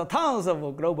 there's tons of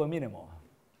global minimum.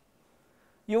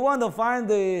 You want to find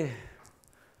the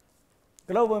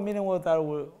global minimum that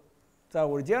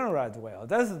will generate well.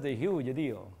 That's the huge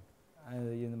deal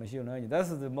in the machine learning. That's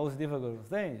the most difficult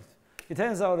thing. It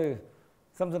turns out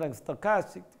something like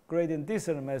stochastic gradient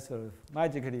descent method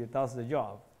magically does the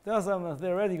job. There's some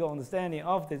theoretical understanding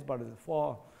of this, but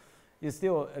it's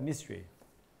still a mystery.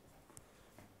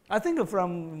 I think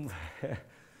from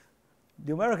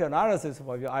numerical analysis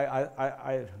point of view,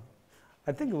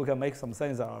 I think we can make some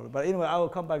sense out of it. But anyway, I will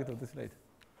come back to this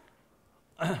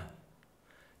later.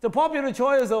 The popular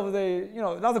choice of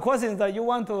another question is that you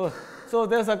want to, so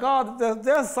there's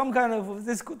some kind of,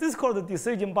 this is called the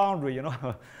decision boundary,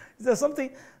 There's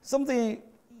something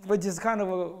which is kind of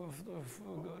a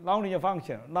nonlinear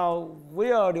function. Now,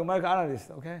 we are numerical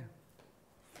analysts, okay?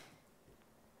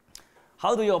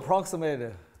 How do you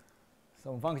approximate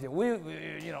some function?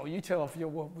 Each of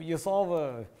you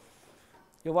solve,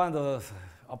 you want to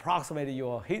approximate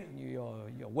your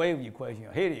wave equation,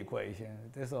 your Haley equation.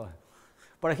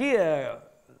 But here,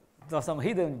 there's some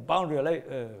hidden boundary,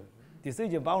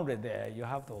 decision boundary there. You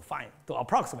have to find to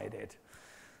approximate it.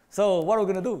 So what are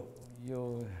we going to do?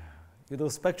 You do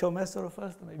spectral method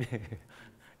first, maybe.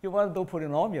 You want to do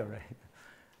polynomial, right?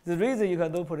 The reason you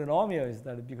can do polynomial is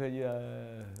that because you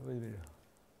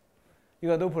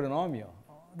can do polynomial.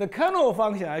 The kernel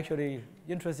function actually,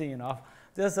 interesting enough,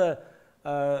 this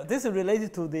is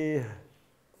related to the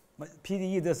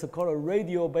PDE. That's called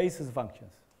radial basis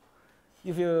functions.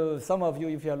 Some of you,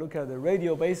 if you look at the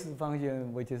radial basis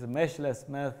function, which is a meshless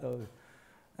method,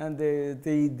 and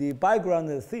the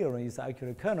background theorem is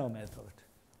actually kernel method.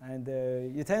 And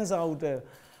it turns out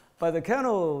by the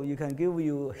kernel, you can give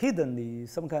you hiddenly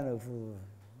some kind of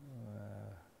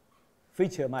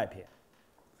feature mapping.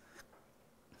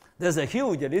 There's a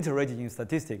huge literature in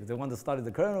statistics. They want to study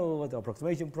the kernel, what the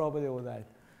approximation property, all that.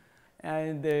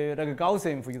 And like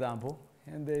Gaussian, for example.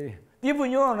 And the deep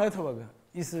neural network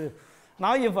is,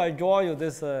 now if I draw you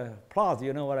this plot,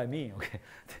 you know what I mean, okay?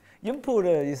 Input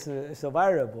is a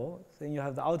variable, then you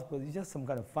have the output, it's just some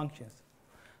kind of functions.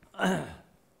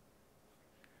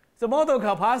 The model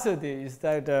capacity is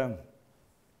that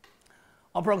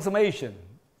approximation.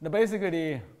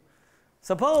 Basically,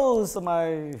 suppose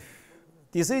my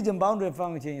decision boundary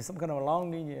function is some kind of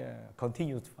nonlinear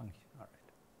continuous function. All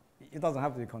right. It doesn't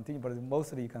have to be continuous, but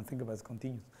mostly you can think of it as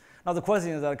continuous. Now the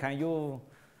question is that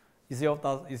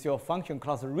is your function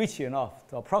class rich enough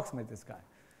to approximate this guy?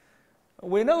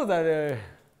 We know that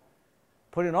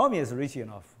polynomial is rich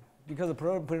enough because the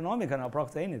polynomial can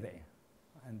approximate anything.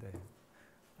 And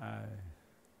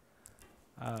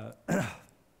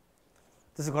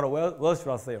this is called a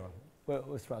Weierstrass theorem.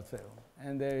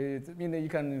 And you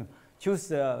can choose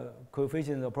the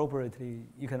coefficients appropriately.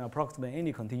 You can approximate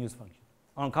any continuous function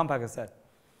on a compact set.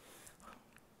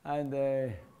 And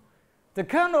the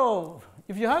kernel,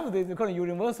 if you have the kind of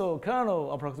universal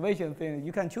kernel approximation thing,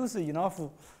 you can choose enough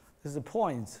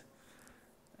points.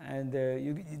 And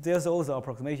there's also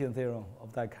approximation theorem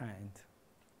of that kind.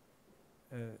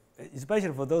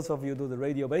 Especially for those of you who do the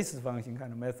radial basis function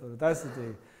kind of method, that's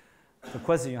the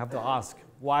question you have to ask,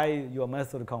 why your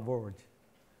method converge.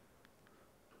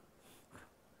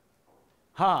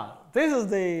 This is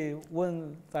the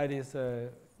one that is,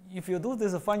 if you do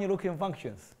these funny looking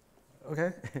functions,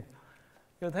 okay?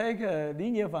 You take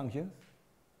linear functions,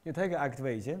 you take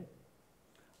activation.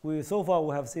 So far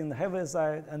we have seen the heaven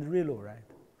side and ReLU, right?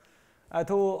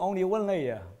 to only one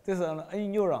layer. This is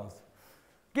in neurons.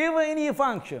 Given any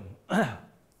function,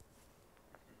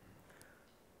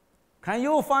 can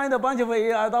you find a bunch of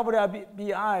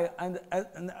AIWBI and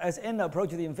as n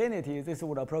approaches infinity, this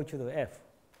would approach to F?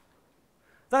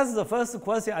 That's the first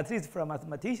question, at least from a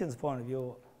mathematician's point of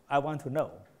view, I want to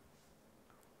know.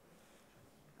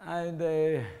 And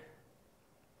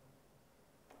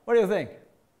what do you think?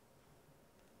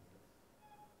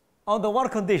 Under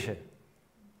what condition?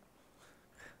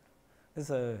 Let's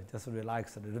just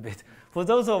relax a little bit. For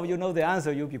those of you who know the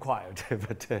answer, you'll be quiet.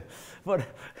 but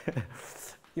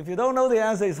if you don't know the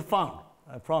answer, it's fun.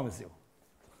 I promise you.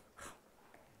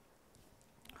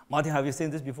 Martin, have you seen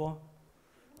this before?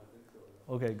 I think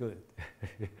so. Okay, good.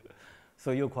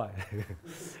 So you're quiet.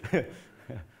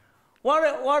 What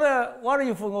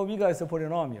if omega is a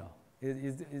polynomial?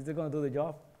 Is it going to do the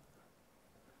job?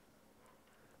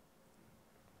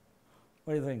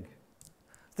 What do you think?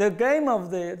 The name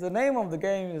of the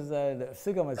game is that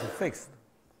sigma is fixed.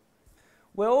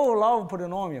 We all love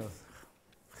polynomials.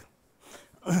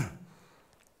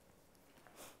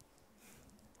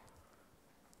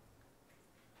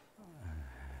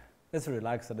 Let's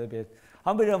relax a little bit.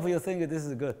 How many of you think this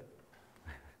is good?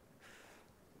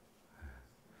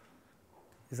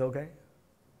 It's okay?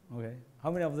 Okay.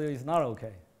 How many of you is not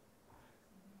okay?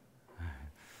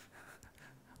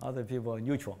 Other people are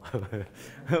neutral.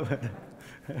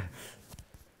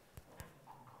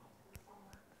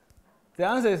 The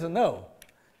answer is no.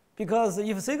 Because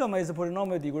if sigma is a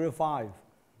polynomial degree 5,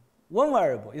 one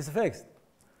variable is fixed.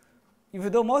 If you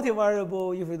do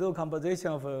multivariable, if you do composition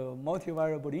of a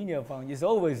multivariable linear function, it's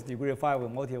always degree 5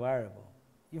 with multivariable.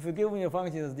 If you give me a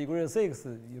function is degree 6,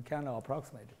 you cannot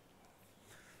approximate it.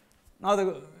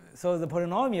 Now, so the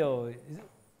polynomial is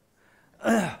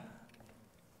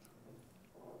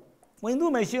when you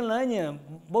do machine learning,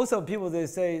 most of the people, they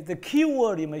say the key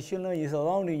word in machine learning is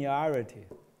nonlinearity.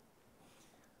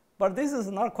 But this is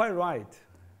not quite right.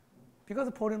 Because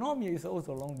the polynomial is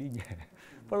also nonlinear.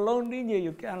 For nonlinear,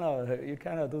 you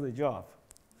cannot do the job.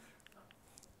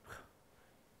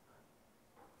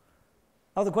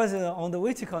 Now the question, under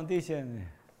which condition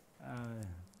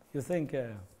you think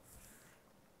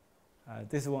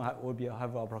this one will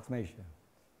have approximation?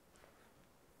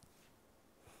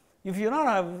 If you not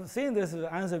have seen this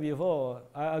answer before,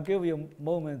 I'll give you a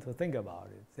moment to think about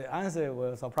it. The answer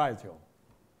will surprise you.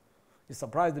 It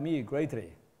surprised me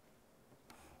greatly.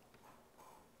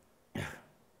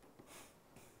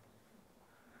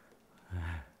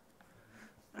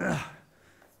 What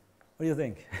do you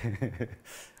think?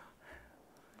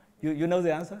 you know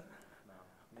the answer?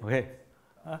 No. Okay.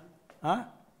 Huh?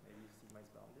 Maybe sigma is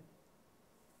bounded.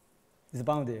 It's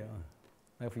bounded.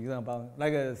 Like for example,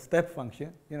 like a step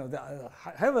function. You know, the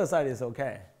heaven side is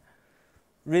okay.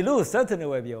 Reduce certainly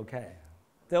will be okay.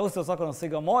 They also talk on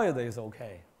sigmoid is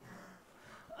okay.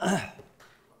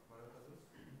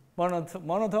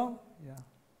 Monotone? Yeah.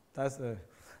 That's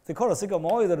they call it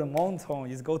sigmoid. The monotone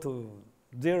is go to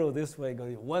 0 this way, go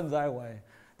 1 that way.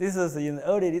 This is in the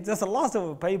early. There's a lot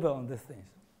of paper on these things.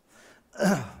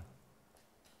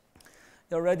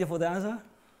 You're ready for the answer?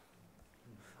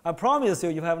 I promise you,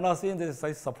 if you have not seen this,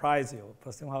 I surprise you.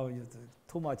 But somehow,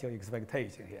 too much of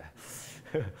expectation here.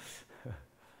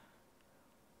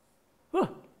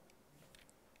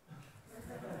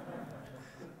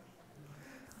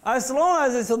 As long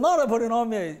as it's not a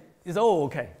polynomial, it's all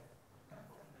okay.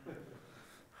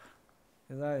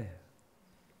 Is that?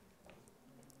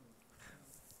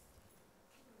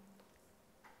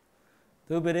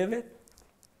 Do you believe it?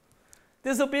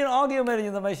 This will be an argument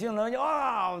in the machine learning.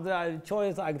 Oh, the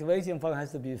choice activation function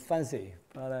has to be fancy.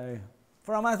 But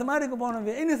from a mathematical point of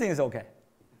view, anything is okay,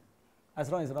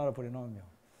 as long as it's not a polynomial.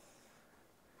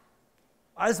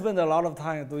 I spent a lot of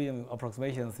time doing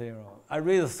approximation theorem. I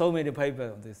read so many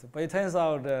papers on this, but it turns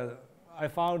out I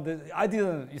found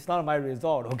that it's not my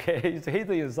result, okay? It's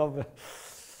hidden in some.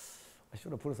 I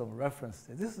should have put some reference.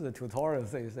 This is a tutorial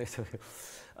thing.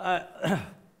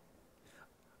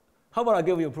 How about I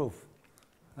give you a proof?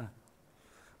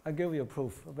 I give you a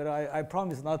proof, but I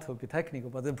promise not to be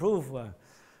technical. But the proof,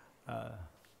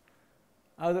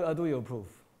 I'll do you a proof.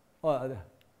 Oh,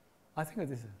 I think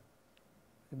this is.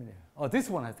 Oh, this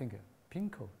one I think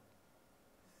Pinko.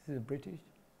 This is British.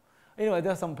 Anyway,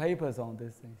 there's some papers on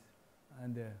these things,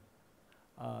 and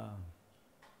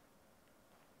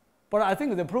but I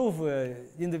think the proof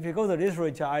in the because of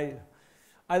literature, I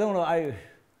don't know.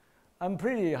 I'm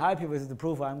pretty happy with the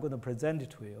proof I'm going to present it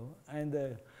to you, and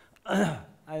I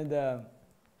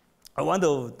want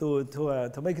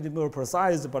to make it more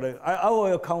precise, but I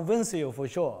will convince you for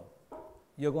sure.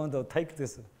 You're going to take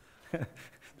this.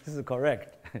 This is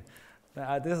correct.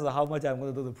 This is how much I'm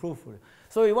going to do the proof for you.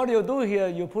 So what you do here,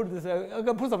 you put this, I'm going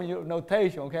to put some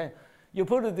notation, okay? You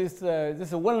put this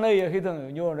one layer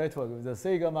hidden neural network, the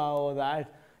sigma or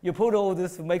that. You put all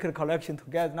this, make a collection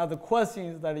together. Now the question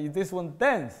is that is this one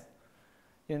dense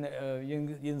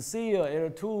in C or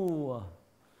L2?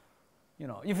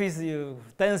 If it's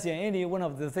dense in any one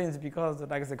of the things, because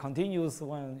like it's a continuous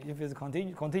one, if it's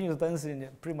continuous dense in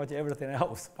pretty much everything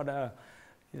else, but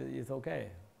it's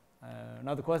okay.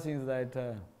 Now the question is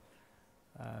that,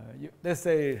 let's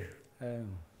say,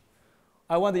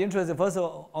 I want the interest first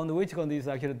on which one is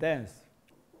actually dense.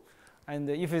 And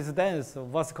if it's dense,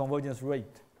 what's the convergence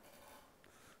rate?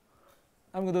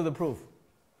 I'm going to do the proof.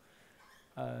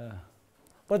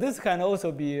 But this can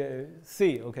also be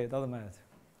C, okay, doesn't matter.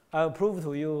 I'll prove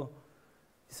to you,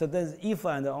 so that's if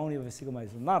and only if sigma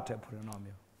is not a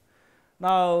polynomial.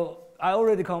 Now, I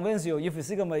already convinced you if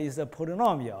sigma is a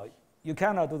polynomial, you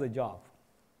cannot do the job.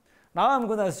 Now I'm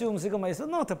going to assume sigma is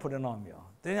not a polynomial.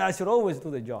 Then I should always do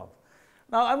the job.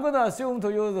 Now I'm going to assume to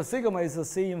you the sigma is a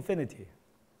C infinity,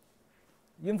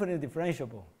 infinitely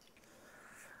differentiable.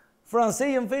 From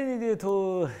C infinity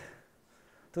to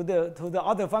the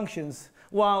other functions,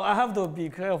 well, I have to be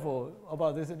careful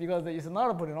about this because it's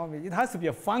not a polynomial. It has to be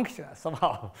a function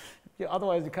somehow.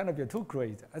 Otherwise, it cannot be too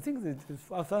crazy. I think it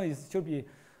should be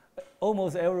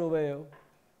almost everywhere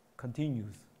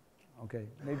continuous. Okay,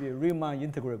 maybe Riemann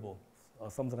integrable or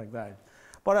something like that.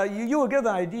 But you will get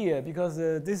the idea because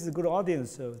this is a good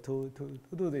audience to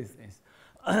do these things.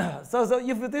 So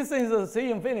if this is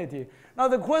C infinity, now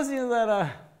the question is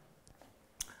that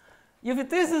if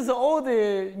this is all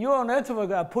the neural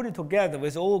network I put it together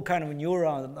with all kind of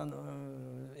neurons,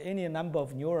 any number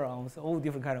of neurons, all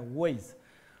different kind of weights.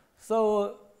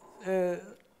 So,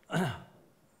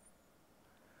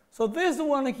 so this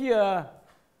one here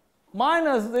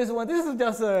minus this one, this is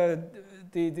just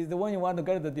the one you want to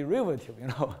get the derivative,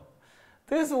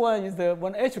 This one is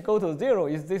when h go to 0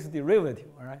 is this derivative,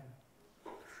 all right?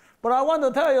 But I want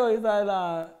to tell you is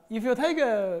that if you take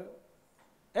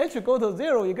h go to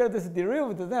 0, you get this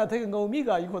derivative, then I take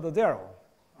omega equal to 0,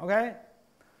 okay?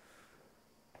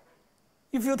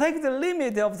 If you take the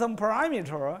limit of some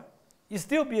parameter, it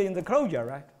still be in the closure,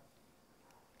 right?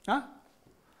 Huh?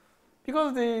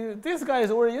 Because this guy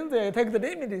is already in there, take the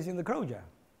limit is in the closure.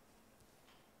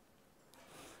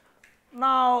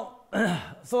 Now,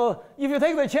 so if you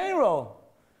take the chain rule,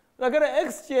 I get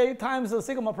xj times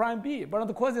sigma prime b, but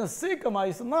the question is sigma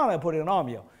is not a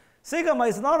polynomial. Sigma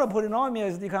is not a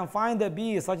polynomial if you can find a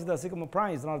b such that sigma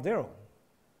prime is not 0.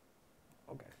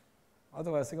 Okay.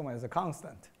 Otherwise, sigma is a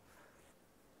constant.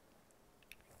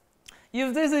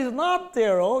 If this is not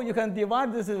 0, you can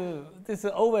divide this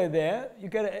over there. You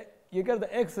get the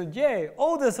xj.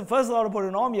 All this first order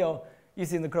polynomial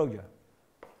is in the closure.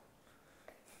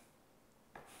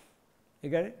 You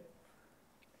get it?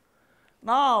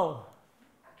 Now,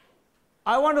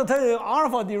 I want to tell you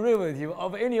alpha derivative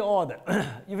of any order.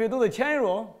 If you do the chain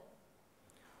rule,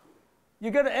 you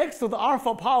get x to the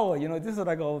alpha power. This is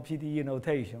like our PDE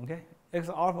notation, okay? X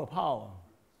alpha power.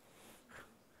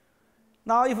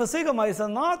 Now, if sigma is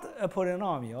not a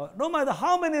polynomial, no matter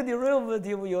how many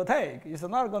derivatives you take, it's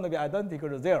not going to be identical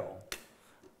to 0.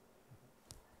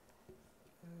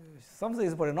 Something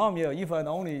is polynomial if and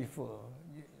only if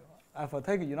I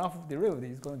take enough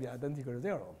derivatives, it's going to be identical to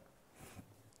 0.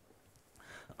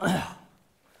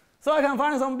 So I can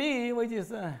find some b, which is,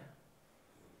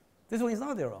 this one is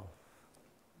not 0.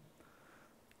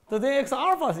 So the x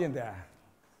alpha is in there,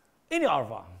 any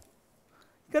alpha.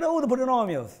 Get all the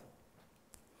polynomials.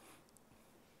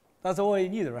 That's all you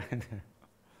need, right?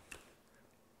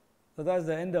 So that's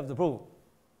the end of the proof,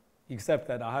 except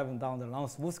that I haven't done the long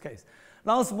smooth case.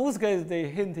 Long smooth case, the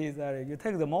hint is that you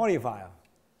take the modifier.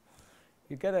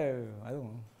 You get a, I don't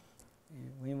know,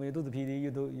 when you do the PD,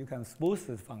 you can smooth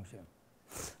this function.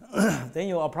 Then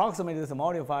you approximate this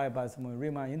modifier by some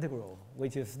Riemann integral,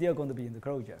 which is still going to be in the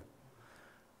closure.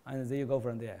 And then you go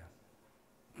from there.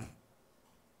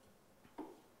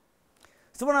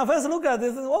 So when I first look at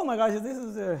this, oh my gosh, this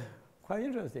is quite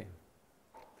interesting.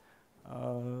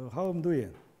 How I'm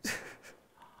doing?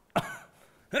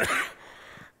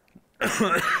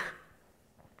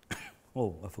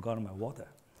 Oh, I forgot my water.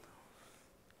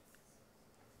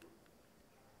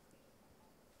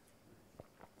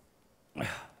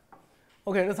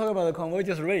 Okay, let's talk about the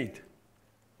convergence rate.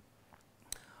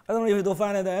 I don't know if we do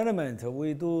finite element,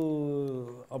 we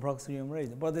do approximation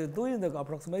rate, but doing the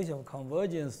approximation of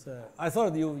convergence, I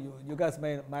thought you guys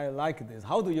might like this.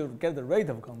 How do you get the rate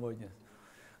of convergence?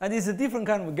 And it's a different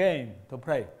kind of game to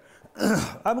play.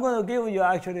 I'm going to give you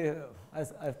actually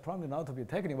I've promised not to be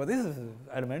technical, but this is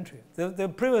elementary. The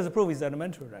previous proof is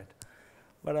elementary, right?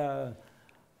 But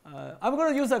I'm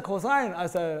going to use a cosine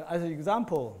as an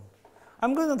example.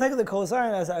 I'm going to take the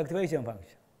cosine as an activation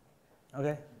function.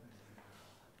 Okay?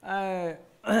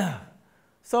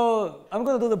 So I'm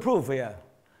going to do the proof here.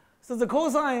 So the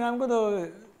cosine, I'm going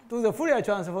to do the Fourier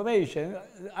transformation.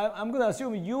 I'm going to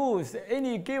assume u is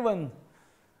any given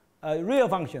real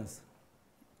functions.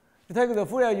 You take the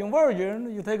Fourier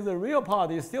inversion, you take the real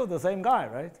part, it's still the same guy,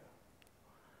 right?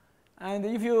 And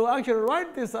if you actually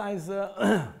write this as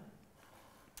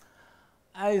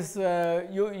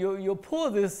you pull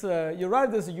this, you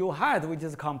write this u hat, which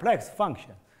is a complex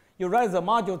function. You write the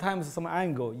module times some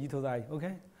angle e to the I,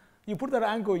 okay? You put that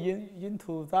angle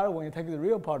into that one, you take the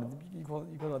real part equal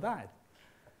to that.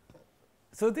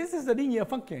 So this is a linear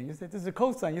function. You see, this is a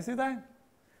cosine. You see that?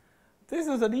 This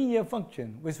is a linear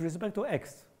function with respect to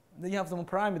x. Then you have some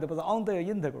parameter, but under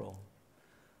integral.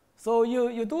 So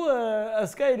you do a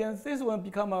scaling. This one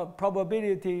become a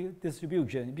probability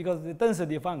distribution because the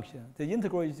density function, the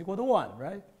integral is equal to 1,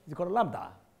 right? It's equal to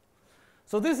lambda.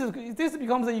 So this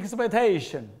becomes the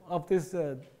expectation of this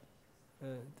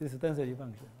this density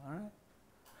function. All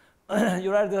right?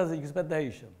 You write this as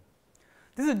expectation.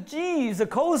 This G is a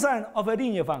cosine of a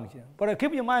linear function. But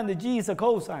keep in mind the G is a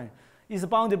cosine. It's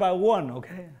bounded by 1,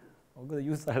 okay? I'm going to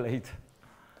use that later.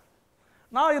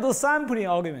 Now you do sampling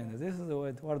argument. This is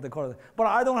what they call it. But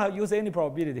I don't use any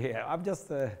probability here. I'm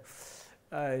just,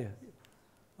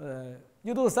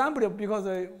 you do sampling because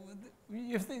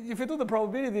if you do the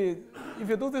probability, if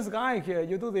you do this guy here,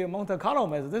 you do the Monte Carlo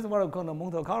method. This is what I call the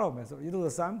Monte Carlo method. You do the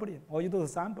sampling, or you do the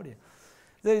sampling.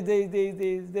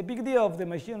 The big deal of the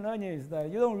machine learning is that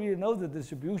you don't really know the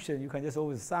distribution. You can just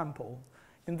always sample.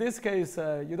 In this case,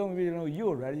 you don't really know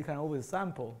u, right? You can always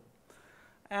sample.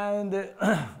 And,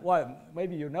 well,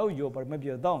 maybe you know u, but maybe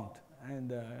you don't.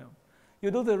 And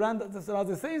you do the random, so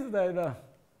the thing is that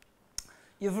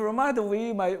if you remind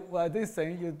v this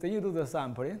thing, then you do the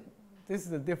sampling. This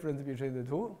is the difference between the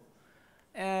two.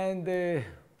 And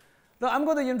now I'm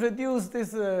going to introduce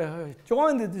this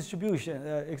joint distribution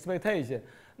expectation.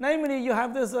 Namely, you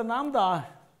have this lambda.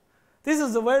 This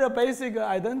is a very basic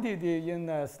identity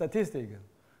in statistics,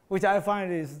 which I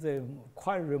find is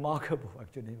quite remarkable,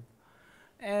 actually.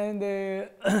 And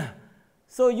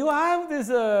so you have this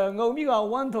omega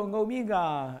 1 to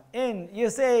omega n. You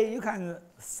say you can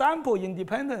sample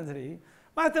independently.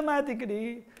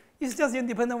 Mathematically, it's just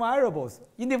independent variables.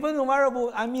 Independent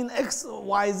variable, I mean x,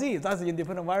 y, z. That's the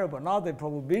independent variable, not the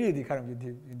probability kind of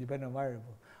independent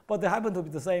variable. But they happen to be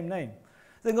the same name.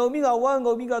 Then omega 1,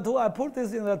 omega 2, I put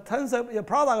this in the tensor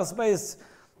product space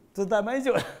to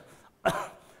dimension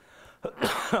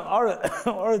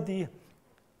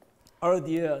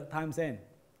RD times n.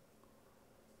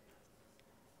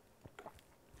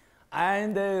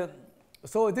 And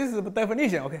so this is the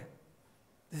definition, okay?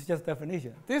 This is just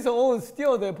definition. This is all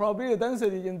still the probability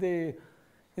density in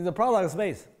the product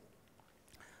space.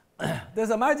 There's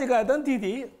a magic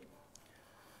identity.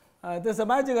 There's a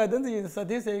magic identity in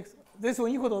statistics. This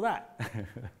one equal to that.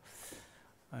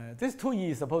 This 2e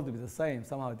is supposed to be the same,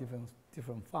 somehow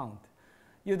different font.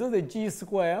 You do the g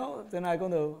square, then I'm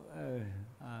going to,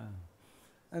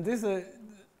 and this is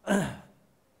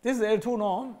L2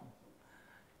 norm.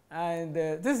 And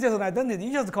this is just an identity.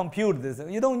 You just compute this.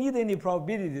 You don't need any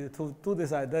probability to do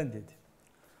this identity.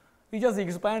 You just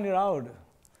expand it out.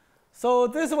 So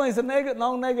this one is a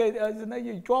non-negative.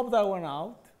 You drop that one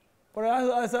out. But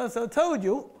as I told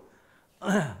you,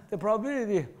 the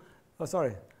probability,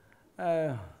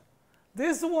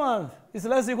 this one is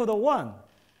less equal to 1.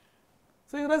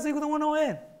 So it's less equal to 1 over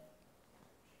n.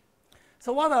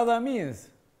 So what does that mean?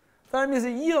 That means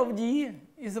E of G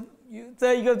is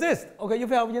they exist. Okay, if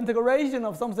you have integration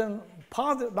of something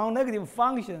positive, non-negative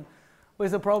function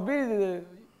with a probability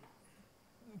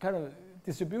kind of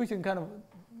distribution kind of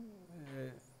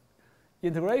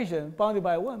integration bounded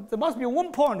by 1, there must be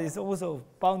one point is also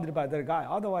bounded by that guy.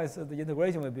 Otherwise, the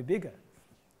integration will be bigger.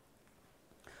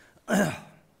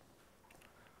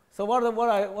 So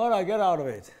what I get out of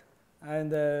it,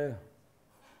 and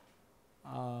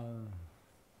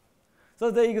so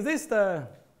they exist.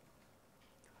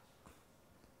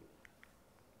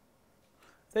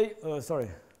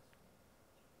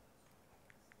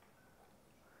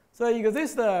 So it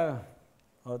exists,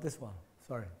 this one,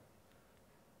 sorry.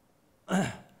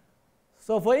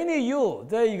 So for any u,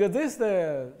 there exists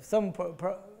some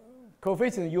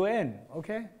coefficient un,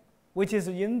 okay, which is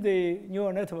in the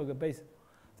neural network base.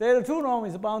 The L2 norm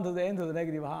is bound to the n to the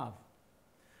negative half.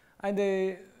 And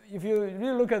if you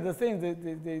really look at the thing,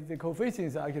 the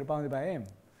coefficients are actually bounded by m.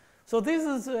 So this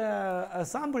is a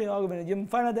sampling argument. In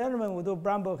finite element, we do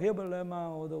Bramble-Hilbert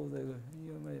lemma, or the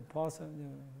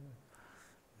Poisson,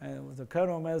 and the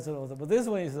kernel method also. But this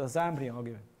one is a sampling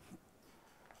argument.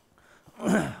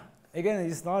 Again,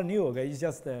 it's not new. Okay, it's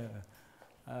just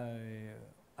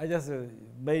I just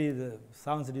made it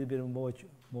sounds a little bit more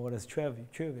or less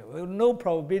trivial. No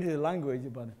probability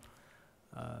language, but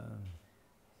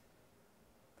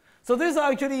so this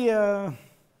actually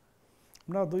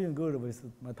I'm not doing good with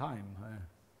my time.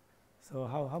 So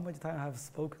how much time I have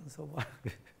spoken so far?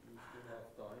 You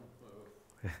still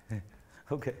have time.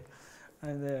 Okay,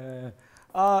 and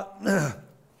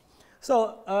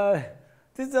so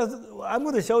this is, I'm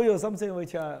going to show you something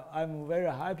which I'm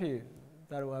very happy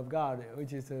that I've got,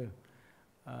 which is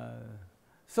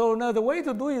so now the way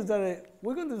to do is that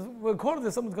we're going to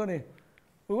record something.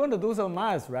 We're going to do some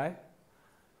math, right?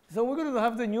 So we're going to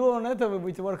have the neural network,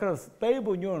 which is what kind of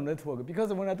stable neural network,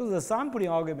 because when I do the sampling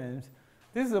argument,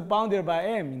 this is bounded by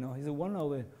m, you know, it's 1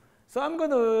 over. So I'm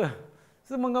going to,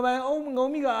 so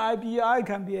omega I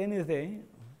can be anything,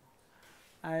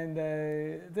 and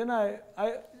then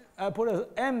I put an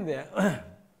m there.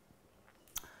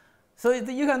 So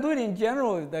you can do it in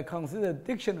general that consider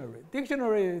dictionary.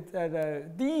 Dictionary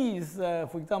that D is,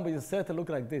 for example, is set to look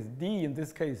like this. D in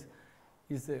this case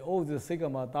is all the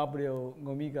sigma W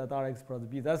omega dot x plus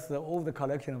B. That's all the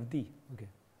collection of D. Okay.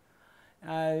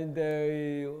 And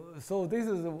so this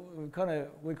is we call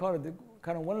it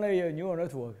kind of one-layer neural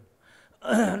network.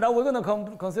 Now we're going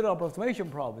to consider approximation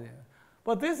problem.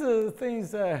 But this is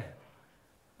things,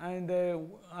 and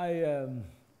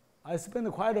I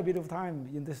spend quite a bit of time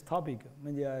in this topic.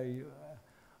 Maybe I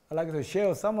like to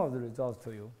share some of the results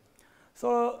to you.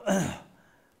 So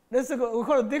let's go, we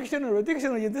call it dictionary.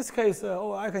 Dictionary in this case,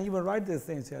 I can even write these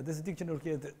things here. This dictionary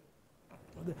here,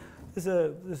 this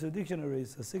dictionary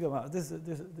is a sigma. This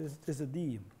is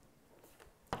D.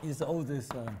 Is all this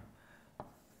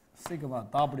sigma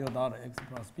W dot x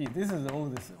plus B. This is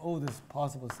all this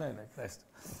possible set like this.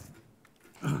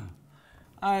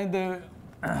 And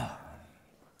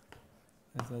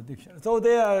it's a dictionary.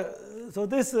 So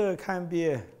this can be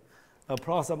a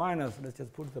plus or minus. Let's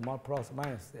just put the plus or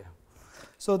minus there.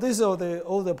 So these are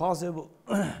all the possible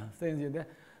things in there.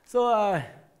 So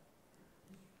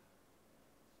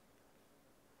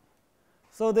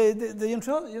so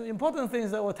the important thing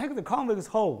is that we'll take the convex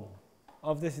hull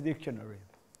of this dictionary.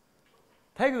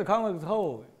 Take the convex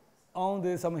hull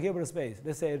on some Hilbert space.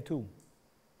 Let's say L2.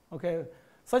 Okay.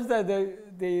 Such that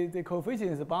the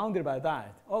coefficient is bounded by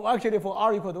that. Oh, actually, for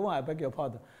r equal to 1, I beg your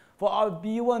pardon. For our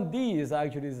B1D is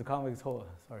actually the convex hull.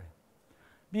 Sorry,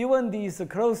 B1D is the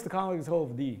closed convex hull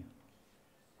of D.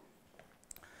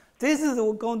 This is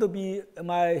going to be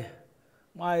my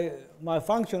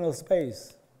functional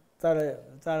space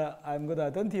that I'm going to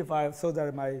identify so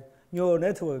that my neural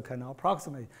network can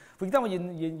approximate. For example,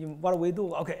 in what we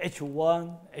do, okay,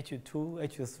 H1, H2,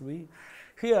 H3.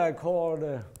 Here I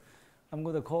call I'm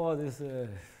going to call this,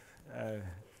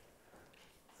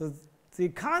 so the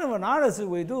kind of analysis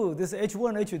we do, this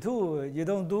H1, H2,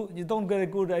 you don't get a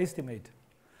good estimate.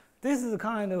 This is a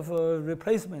kind of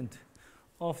replacement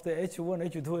of the H1,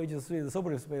 H2, H3, the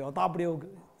Sobolev space, or W.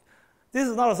 This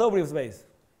is not a Sobolev space.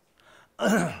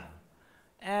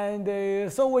 And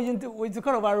so with the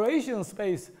kind of variation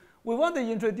space, we want to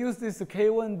introduce this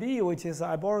K1D, which is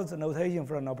I borrowed the notation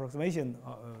from approximation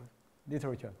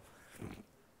literature.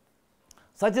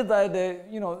 Such that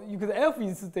you could F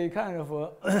is the kind of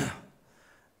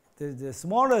the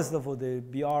smallest for the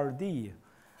BRD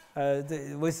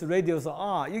with radius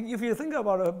R. If you think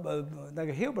about like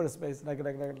a Hilbert space, like a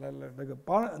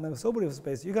Sobolev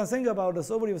space, you can think about the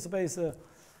Sobolev space.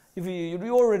 If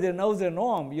you already know the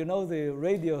norm, you know the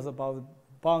radius about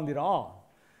bounded R.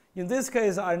 In this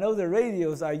case, I know the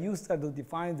radius. I use that to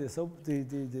define the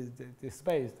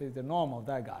space, the norm of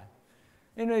that guy.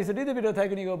 It's a little bit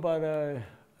technical, but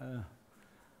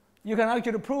you can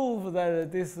actually prove that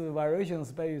this variation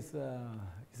space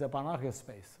is a Banach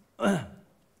space.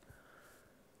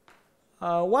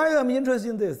 Why I'm interested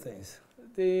in these things?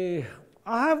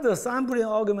 I have the sampling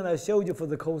argument I showed you for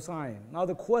the cosine. Now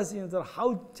the question is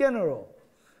how general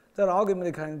that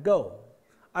argument can go.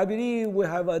 I believe we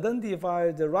have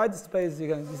identified the right space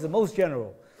is the most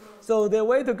general. So the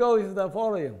way to go is the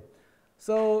following.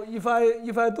 So if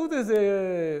I do this,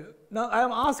 now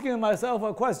I'm asking myself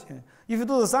a question. If you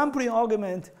do the sampling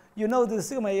argument, you know the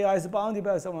sigma AI is bounded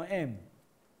by some m.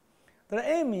 The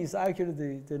m is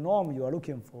actually the norm you are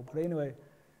looking for. But anyway,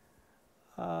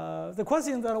 the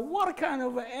question is that what kind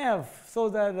of f so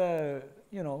that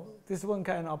this one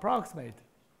can approximate?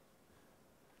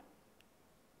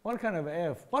 What kind of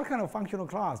f? What kind of functional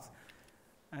class?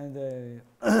 And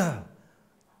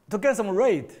to get some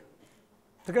rate,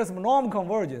 to get some norm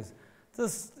convergence,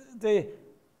 the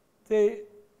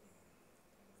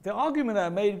argument I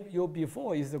made you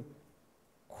before is the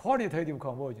quantitative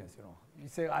convergence. You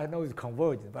say I know it's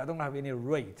convergent, but I don't have any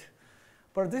rate.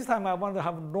 But this time I want to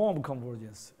have norm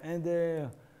convergence, and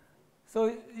so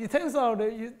it turns out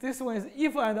that this one is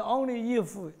if and only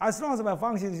if, as long as my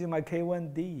function is in my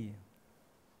K1D.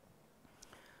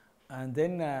 And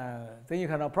then you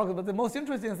can approximate. But the most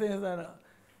interesting thing is that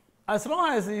as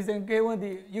long as it's in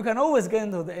K1D, you can always get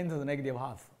into the negative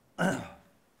half.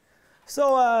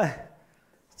 So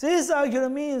this actually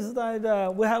means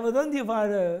that we have identified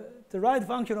the right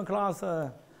functional class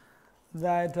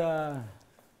that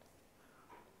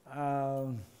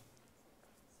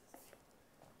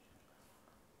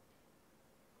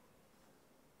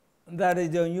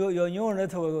your neural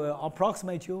network will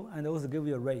approximate you and also give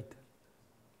you a rate.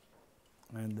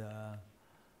 And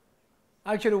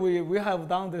actually, we have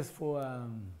done this for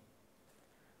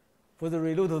the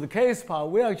ReLU to the case part.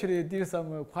 We actually did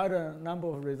quite a number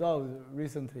of results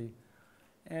recently.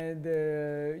 And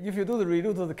if you do the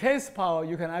ReLU to the case part,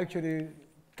 you can actually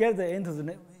get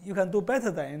you can do better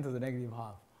than into the negative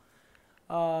half.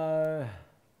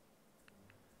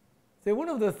 So one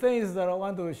of the things that I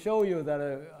want to show you that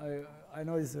I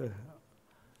know is,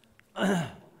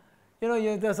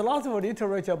 there's a lot of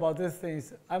literature about these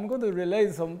things. I'm going to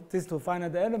relate this to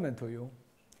finite element to you.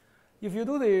 If you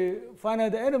do the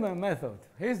finite element method,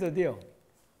 here's the deal.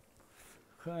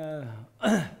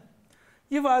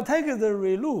 If I take the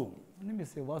ReLU, let me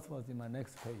see what was in my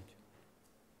next page.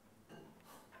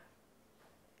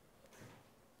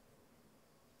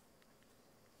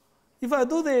 If I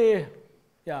do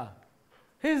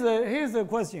here's the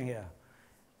question here.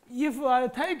 If I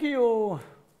take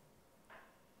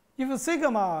if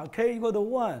sigma k equal to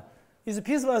 1 is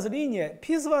piecewise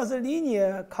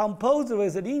linear composed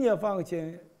with a linear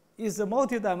function is a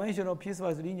multidimensional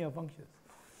piecewise linear function.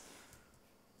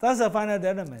 That's a finite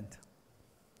element.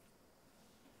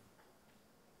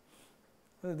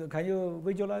 Can you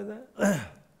visualize that?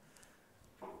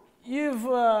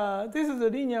 If this is a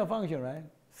linear function, right?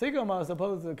 Sigma,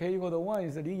 suppose k equal to 1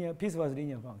 is a piecewise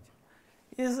linear function.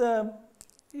 It's a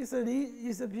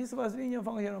piecewise linear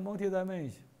function of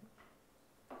multi-dimension.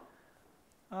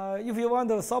 If you want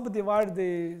to subdivide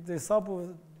the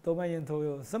subdomain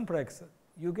into simplex,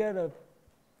 you get a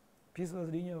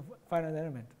piecewise linear finite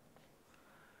element.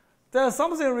 There's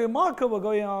something remarkable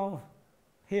going on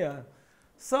here.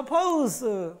 Suppose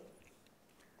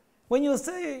when you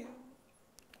say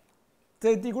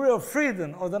the degree of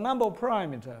freedom or the number of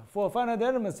parameters for a finite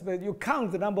element space, you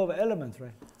count the number of elements,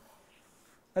 right?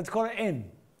 That's called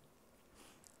n.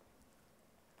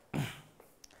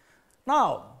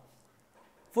 Now,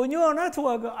 for neural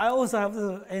network, I also have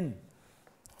this n,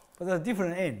 but a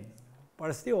different n.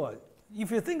 But still, if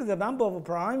you think the number of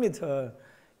parameters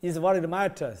is what it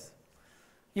matters,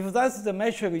 if that's the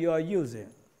metric you are using,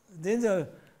 then the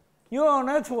neural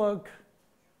network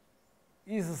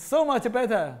is so much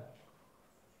better,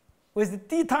 with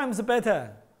d times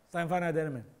better than finite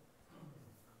element.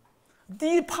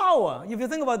 D power, if you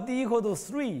think about d equal to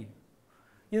 3,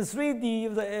 in 3D,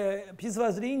 if the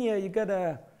piecewise linear, you get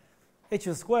a h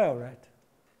squared, right?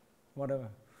 Whatever.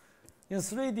 In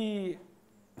 3D,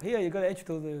 here you got h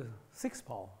to the 6th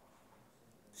power.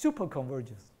 Super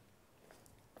convergence.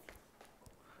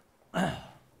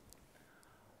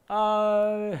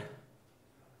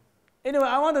 Anyway,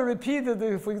 I want to repeat,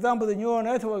 for example, the neural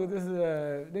network.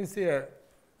 This here.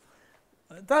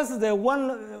 That's the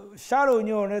one shallow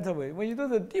neural network. When you do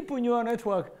the deep neural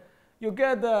network, you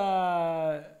get,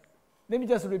 let me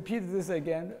just repeat this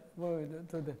again.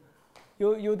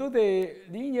 You do the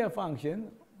linear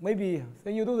function, maybe,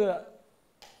 then you do the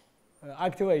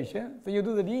activation, then you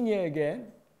do the linear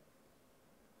again.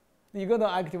 You go to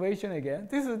activation again.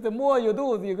 This is the more you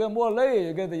do, you get more layer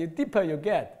you get, the deeper you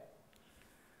get.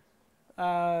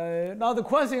 Now the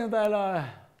question is that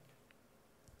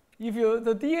if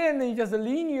the DNA is just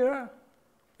linear,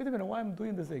 wait a minute, why am I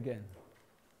doing this again?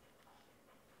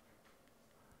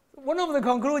 One of the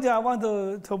conclusions I want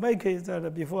to make is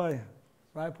that before I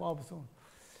wrap up soon,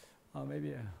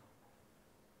 maybe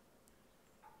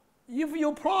if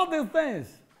you plot these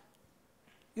things,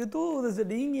 you do this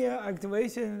linear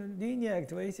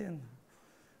activation.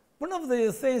 One of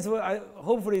the things where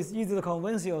hopefully it's easy to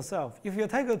convince yourself, if you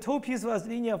take a two piecewise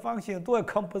linear function, do a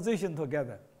composition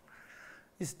together,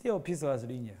 it's still piecewise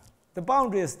linear. The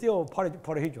boundary is still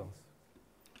polyhedrons.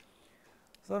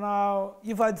 So now,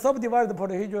 if I subdivide the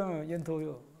polyhedron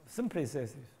into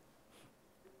simplices,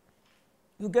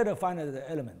 you get a finite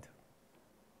element.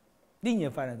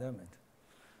 linear finite element.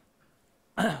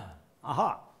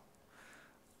 Aha.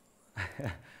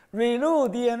 ReLU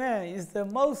DNA is the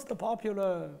most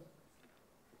popular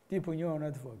deep neural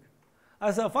network.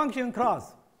 As a function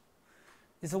class,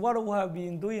 it's what we have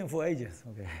been doing for ages.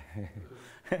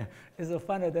 Okay, it's a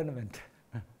finite element.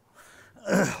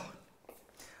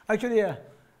 Actually,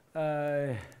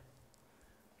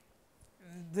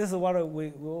 this is what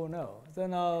we all know. So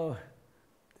now,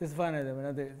 this finite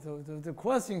element. So the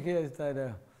question here is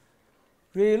that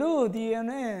ReLU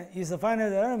DNA is a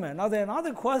finite element. Now, the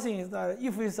another question is that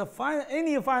if it's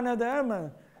any finite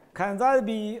element, can that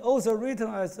be also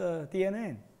written as a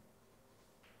DNA?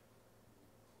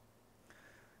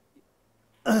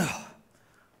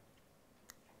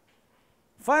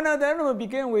 Finite element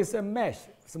begin with a mesh,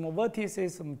 some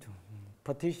vertices, some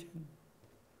partition,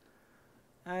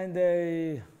 and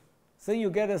then you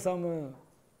get some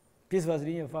piecewise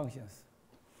linear functions.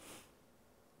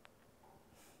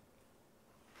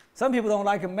 Some people don't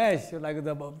like a mesh, like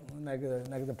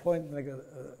the point,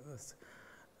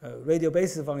 radial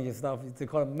basis function stuff. They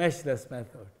call it meshless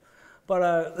method.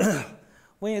 But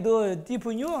when you do a deep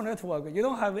neural network, you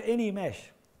don't have any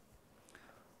mesh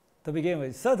to begin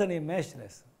with. Certainly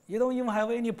meshless. You don't even have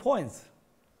any points.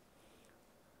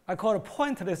 I call it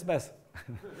pointless method.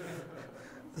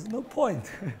 There's no point.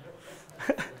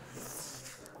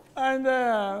 And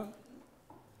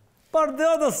but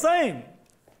they're the same.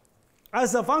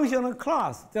 As a functional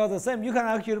class, they are the same. You can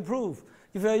actually prove.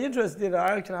 If you're interested,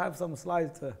 I actually have some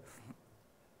slides.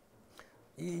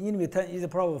 You need it's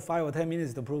probably 5 or 10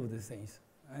 minutes to prove these things.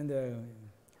 And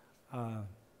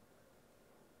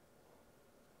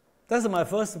that's my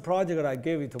first project I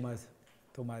gave it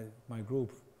to my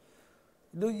group.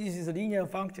 This is a linear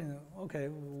function. Okay,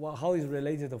 well, how is it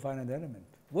related to finite element?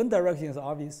 One direction is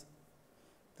obvious.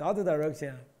 The other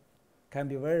direction can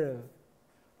be very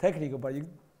technical, but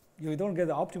you don't get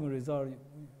the optimal result.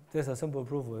 There's a simple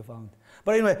proof we found.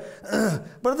 But anyway,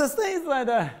 but the thing is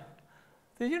that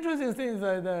the interesting thing is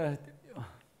that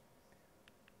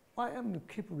why am I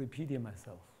keep repeating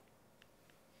myself?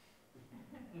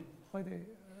 Why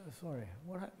sorry,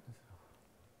 what happened?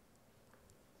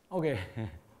 Okay,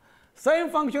 same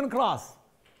function class.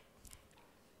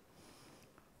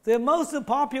 The most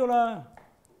popular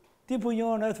deep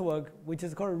neural network, which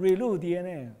is called ReLU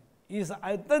DNA, is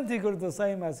identical to the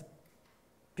same as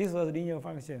piecewise linear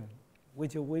function,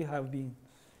 which we have been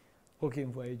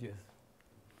working for ages.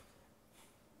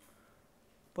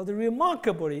 But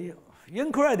remarkably,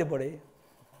 incredibly,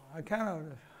 I cannot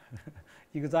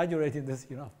exaggerate this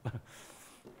enough.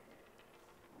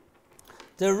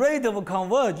 The rate of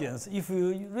convergence, if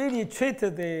you really treat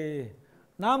the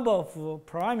number of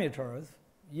parameters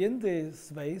in the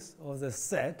space of the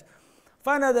set,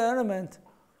 finite element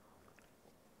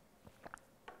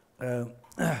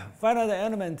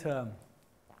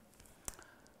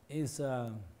is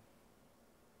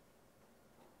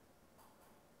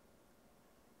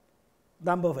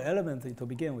number of elements to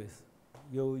begin with.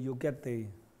 You get the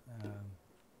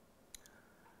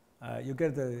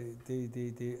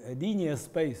linear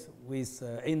space with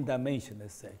n dimension,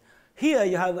 let's say. Here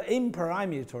you have n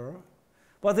parameter,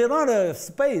 but they're not a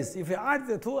space. If you add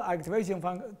the two activation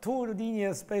function, two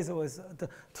linear space with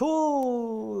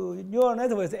two neural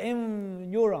networks,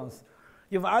 n neurons,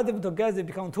 if you add them together, it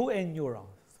becomes 2n neurons.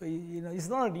 So you know it's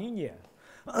not linear.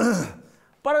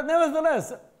 But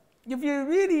nevertheless, if you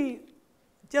really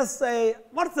just say,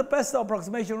 what's the best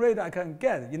approximation rate I can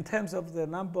get in terms of the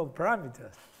number of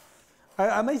parameters?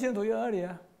 I mentioned to you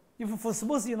earlier, if for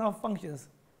smooth enough functions,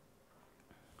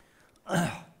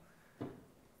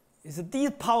 it's a d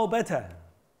power better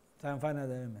than finite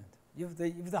element. If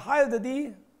the higher the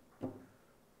d,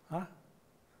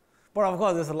 but of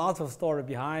course there's a lot of story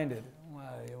behind it.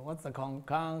 What's the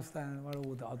constant? What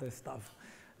would the other stuff?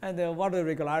 And what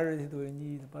regularity do we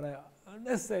need? But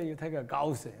let's say you take a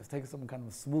Gaussian, you take some kind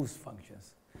of smooth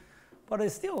functions, but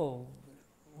it's still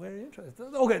very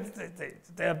interesting. Okay,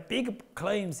 there are big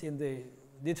claims in the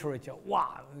literature.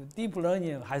 Wow, deep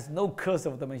learning has no curse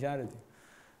of dimensionality.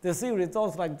 The see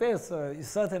results like this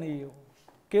certainly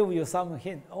give you some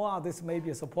hint. Oh, this may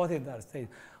be supporting that state.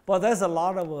 But there's a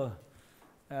lot of,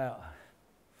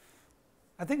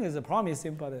 I think it's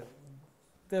promising, but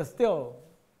there's still,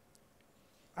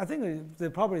 I think the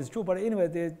problem is true, but anyway,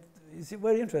 it's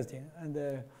very interesting.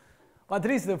 And but at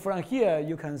least from here,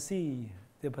 you can see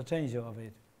the potential of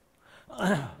it.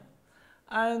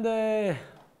 And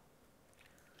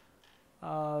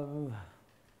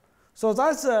so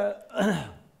that's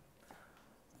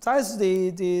that's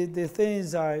the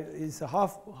things is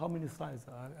half. How many slides?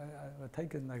 I've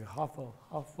taken like half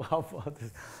of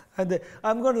this, and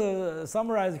I'm going to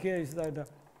summarize here is that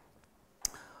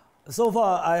so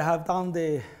far I have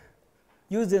done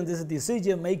using this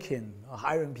decision making,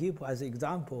 hiring people as an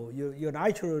example. You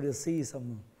naturally see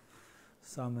some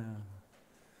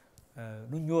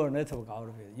neural network out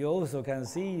of it. You also can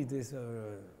see this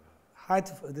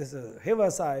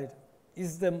Heaviside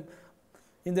is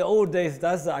in the old days,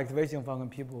 that's the activation function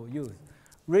people use.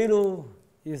 ReLU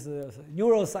is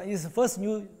is first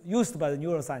used by the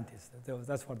neuroscientists.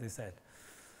 That's what they said.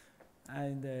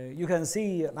 And you can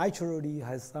see naturally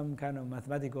has some kind of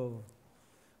mathematical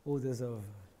orders of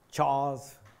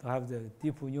charts to have the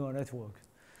deep neural network.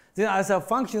 Then as a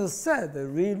function set, the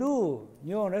ReLU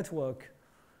neural network,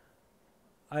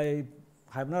 I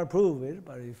have not proved it,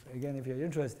 but if you're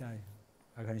interested,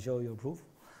 I can show you proof.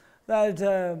 That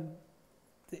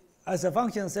as a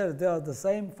function set, they are the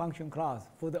same function class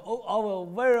for our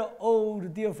very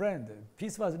old dear friend,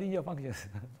 piecewise linear functions,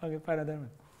 finite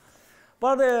element.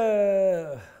 But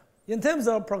in terms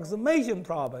of approximation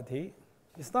property,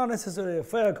 it's not necessarily a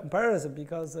fair comparison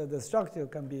because the structure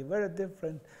can be very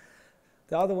different.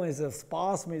 The other one is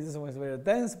sparse, this one is very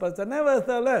dense, but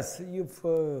nevertheless, if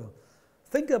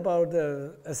think about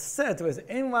a set with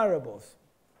n variables,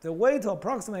 the way to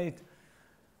approximate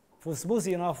for smooth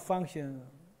enough function,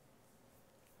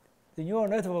 the neural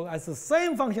network as the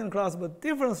same function class but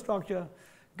different structure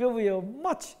give you a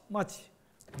much, much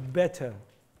better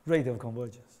rate of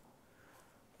convergence.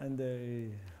 And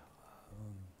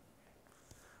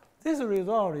this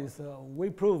result is, we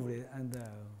proved it, and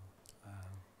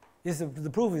the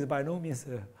proof is by no means,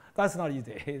 that's not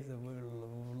easy. It's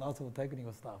lots of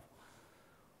technical stuff.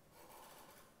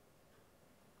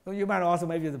 So you might also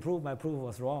maybe my proof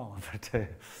was wrong, but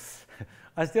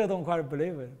I still don't quite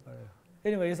believe it. But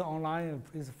anyway, it's online.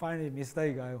 Please find a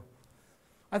mistake.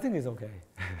 I think it's okay.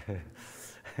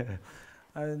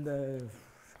 And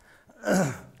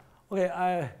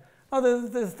okay, now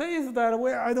the thing is that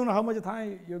I don't know how much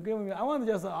time you're giving me. I want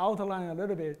to just outline a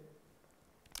little bit.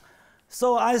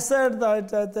 So I said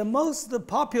that the most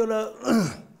popular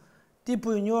deep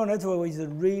neural network is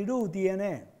ReLU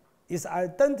DNA. It's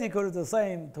identical to the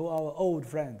same to our old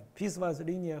friend, piecewise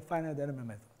linear finite element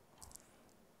method.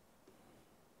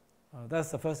 That's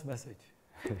the first message.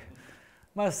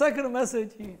 My second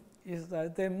message is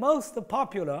that the most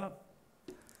popular,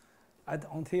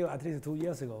 until at least 2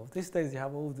 years ago, these days you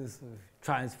have all this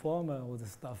transformer, all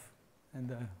this stuff,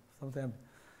 and sometimes,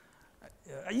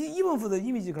 even for the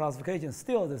image classification,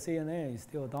 still the CNN is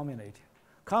still dominating.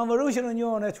 Convolutional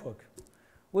neural network,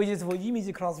 which is for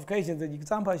image classification, the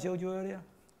example I showed you earlier.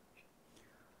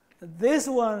 This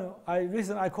one,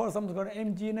 I call something called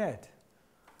MGNet.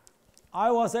 I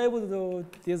was able to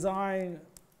design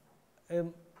a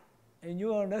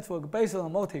neural network based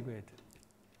on multigrid.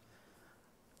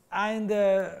 And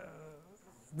then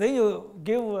you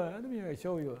give, let me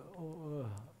show you.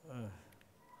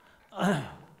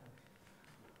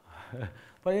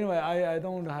 But anyway, I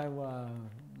don't have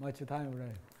much time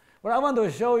right. But I want to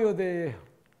show you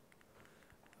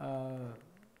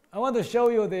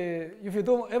if you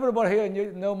do, everybody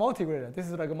here know multigrid. This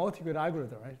is like a multigrid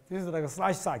algorithm, right? This is like a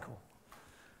slash cycle.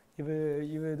 If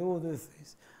you do this,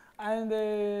 and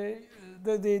the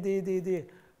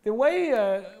way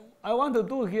I want to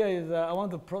do here is I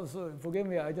want to, so forgive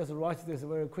me, I just rushed this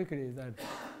very quickly, is that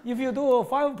if you do a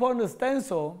 5-point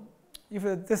stencil,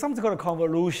 there's something called a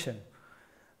convolution.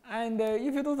 And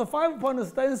if you do the 5-point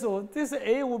stencil, this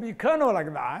A will be kernel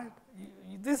like that.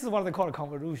 This is what they call a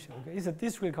convolution. Okay? It's a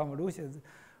discrete convolution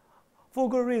for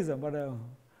good reason. But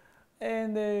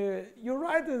and you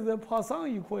write the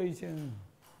Poisson equation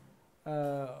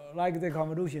like the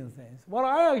convolution things. What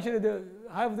I actually do,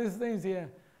 have these things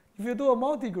here. If you do a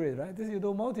multigrid, right? You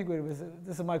do a multigrid with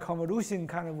this is my convolution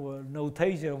kind of a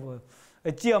notation of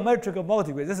a geometrical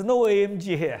multigrid. There's no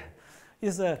AMG here.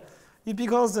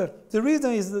 Because the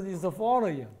reason is the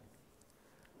following.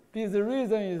 The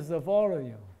reason is the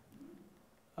following.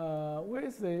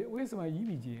 Where's my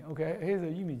image? Okay, here's the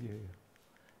image here.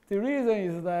 The reason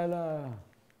is that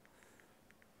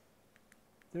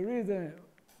the reason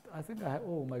I think I have,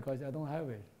 oh my gosh, I don't have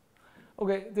it.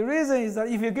 Okay, the reason is that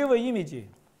if you give an image,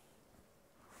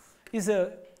 it's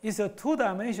a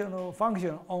two-dimensional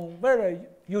function on very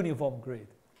uniform grid.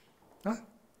 Huh?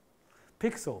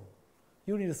 Pixel,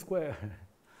 unit square.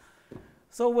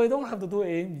 So we don't have to do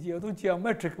AMG, we do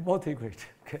geometric multigrid.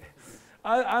 Okay,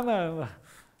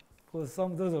 for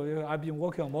some of those of you, I've been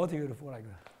working on multigrid for like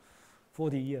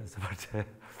 40 years.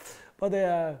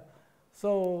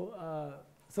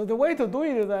 So the way to do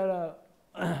it is that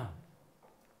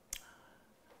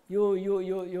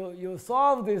you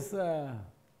solve this.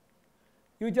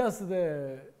 You just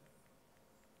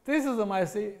this is my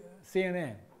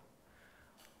CNN.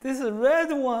 This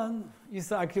red one is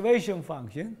the activation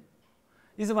function.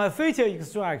 It's my feature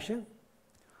extraction.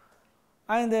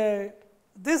 And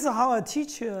this is how I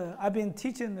teach. I've been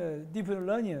teaching deep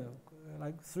learning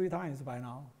like 3 times by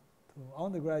now to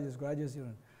undergraduates, graduate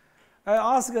students. I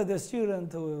ask the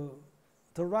student to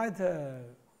write a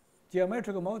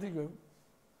geometrical multigrid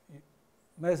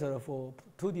method for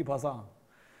 2D Poisson.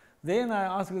 Then I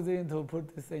ask them to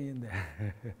put this thing in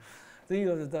there. Then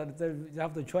you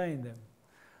have to train them.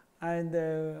 And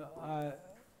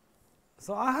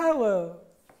so I have a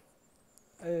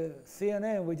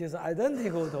CNN which is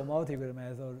identical to multigrid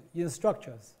method in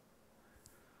structures.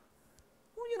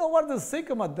 Well, you know what the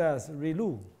sigma does,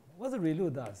 ReLU? What the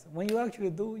ReLU does? When you actually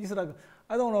do, it's like,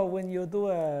 I don't know, when you do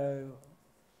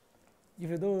if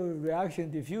you do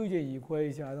reaction diffusion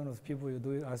equation, I don't know if people you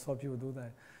do it, I saw people do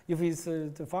that. If it's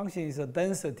the function is a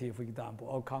density, for example,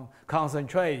 or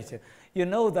concentration, you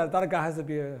know that guy has to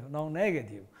be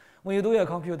non-negative. When you do a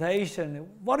computation,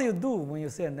 what do you do when you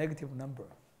see a negative number?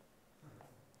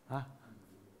 Huh?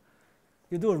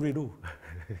 You do a ReLU.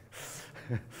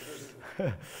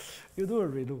 You do a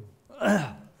ReLU.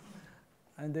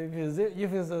 And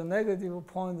if it's a negative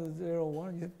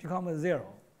 0.01, it becomes a 0.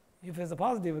 If it's a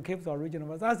positive, it keeps the original,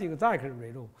 but that's exactly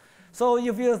ReLU. So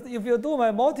if you do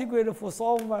my multigrid for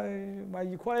solve my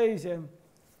equation,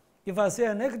 if I see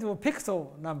a negative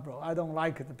pixel number, I don't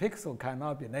like it. The pixel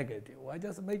cannot be negative. I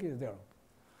just make it 0.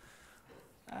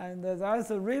 And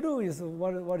that's ReLU is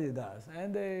what it does.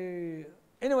 And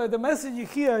anyway, the message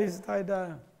here is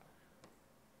that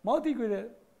multigrid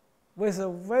with a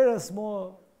very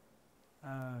small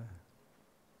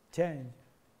change.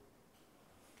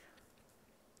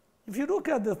 If you look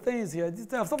at the things here,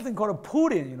 there's something called a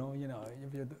pooling.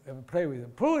 If you ever play with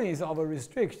it, pooling is of a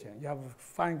restriction. You have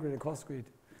fine grid, coarse grid.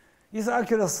 It's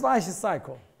actually a slash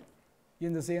cycle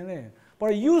in the CNN.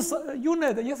 But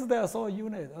unit, yesterday I saw a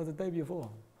unit, or the day before.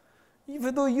 If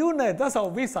you do unit, that's our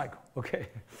V cycle. Okay.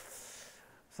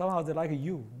 Somehow they like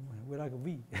U, we like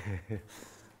V.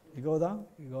 You go down,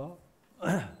 you go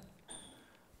up.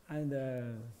 And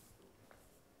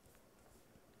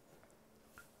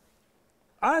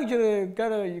I actually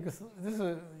got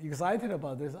excited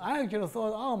about this. I actually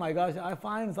thought, oh my gosh, I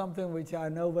find something which I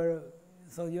know very.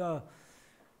 So you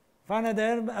find the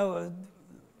element,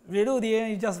 ReLU the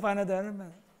end, you just find the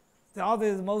element. The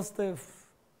other most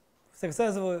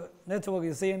successful network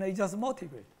you see, and it's just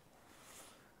multigrid.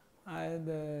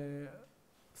 And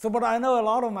but I know a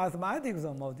lot of mathematics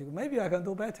on multigrid. Maybe I can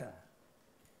do better.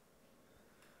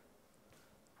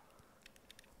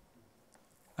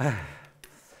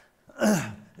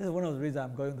 This is one of the reasons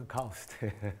I'm going to KAUST.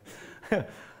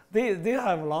 They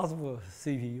have lots of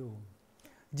CPU,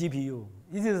 GPU.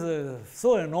 It is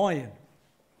so annoying.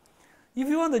 If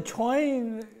you want to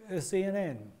train a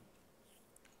CNN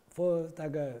for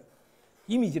like a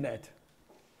ImageNet,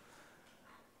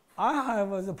 I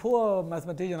have a poor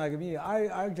mathematician like me.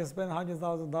 I just spent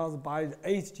 $100,000 buy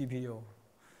 8 GPU.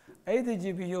 8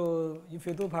 GPU, if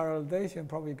you do parallelization,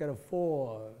 probably get a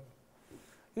 4.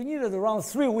 You need it around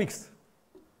 3 weeks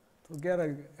to get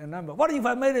a number. What if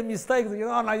I made a mistake?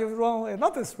 Now you're wrong,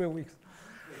 another 3 weeks.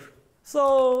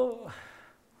 So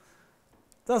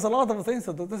there's a lot of things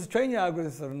to do. This training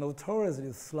algorithms are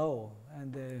notoriously slow,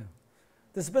 and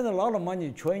they spend a lot of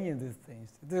money training these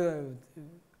things. The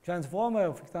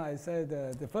transformer, for example, I said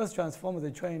the first transformer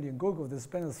they trained in Google, they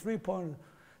spent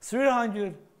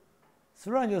 $370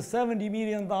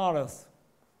 million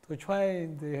to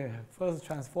train the first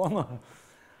transformer.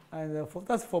 And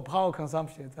that's for power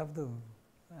consumption. They have to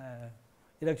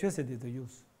electricity to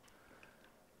use.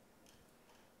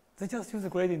 They just use a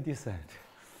gradient descent.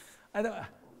 And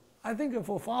I think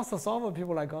for faster solver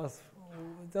people like us,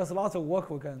 there's lots of work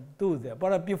we can do there.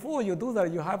 But before you do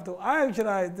that, you have to.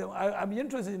 I'm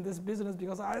interested in this business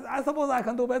because I suppose I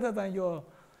can do better than your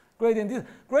gradient descent.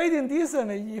 Gradient descent,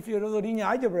 if you do linear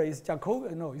algebra, is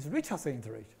Jacobi. No, it's Richardson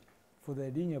iteration for the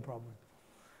linear problem.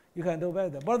 You can do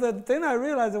better. But then I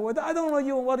realized I don't know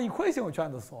even what equation we're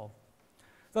trying to solve.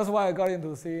 That's why I got into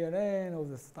CNN, all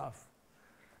this stuff.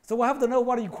 So we have to know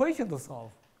what equation to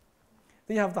solve.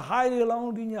 Then you have the highly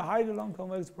long linear, highly long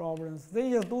convex problems. Then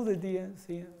you just do the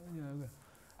DNC,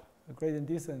 the gradient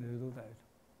descent to do that.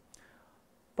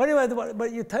 But anyway,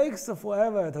 but it takes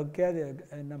forever to get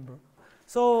a number.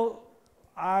 So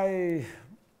I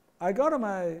got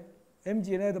my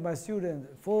MGNet, my student,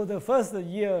 for the first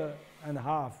year and a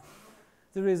half.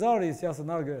 The result is just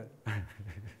not good.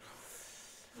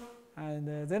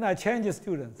 And then I changed the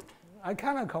students. I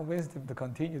cannot convince them to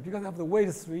continue because I have to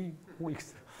wait 3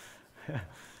 weeks.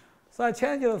 So I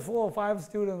changed the 4 or 5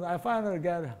 students. I finally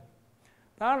get,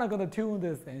 I'm not going to tune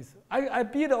these things. I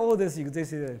beat all this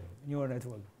existing neural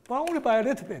network, but only by a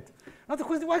little bit. Now the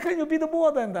question, why can't you beat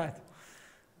more than that?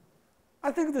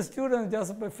 I think the students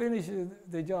just finish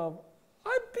the job.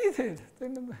 I beat it.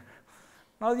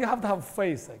 Now you have to have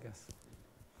faith, I guess.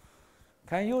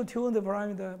 Can you tune the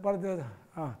parameter? But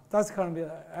that's going to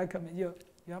be, you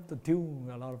have to tune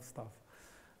a lot of stuff.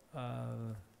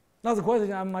 Now the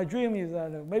question, my dream is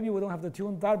that maybe we don't have to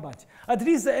tune that much. At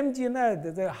least the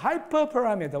MGNet, the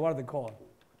hyperparameter, what they call.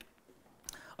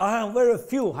 I have very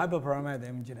few hyperparameter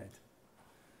MGNet.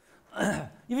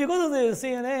 If you go to the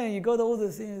CNN, you go to all the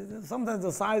CNN, sometimes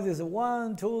the size is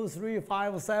 1, 2, 3,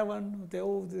 5, 7. They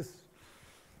all this.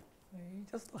 You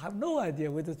just have no idea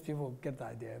where these people get the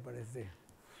idea, but it's there.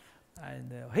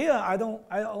 And here I do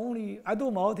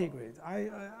multigrid.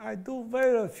 I do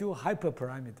very few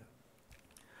hyperparameter.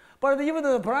 But even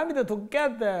the parameter to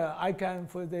get there, I can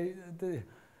for the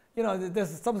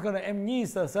there's some kind of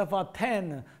MNIST, CEFA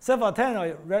 10. CEFA 10,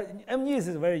 MNIST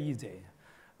is very easy.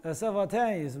 CEFA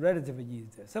 10 is relatively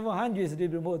easy. 700 is a little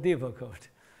bit more difficult.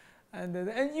 And the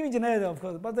ImageNet, of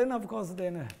course, but then of course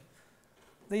then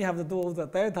you have to do all the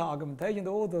data augmentation,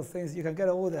 all those things. You can get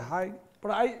all the high.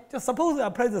 But I just suppose I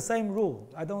apply the same rule.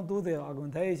 I don't do the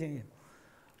augmentation.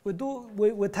 We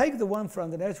take the one from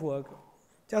the network,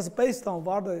 just based on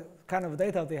what the kind of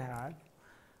data they had.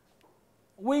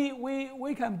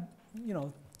 We can,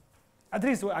 at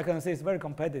least I can say it's very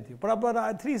competitive. But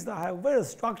at least I have very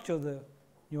structured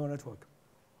neural network.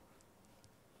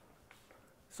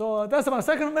 So that's my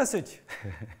second message.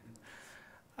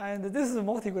 And this is a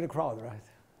multigrid crowd, right?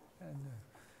 And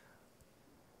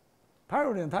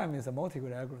parallel time is a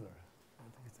multigrid algorithm.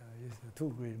 It's a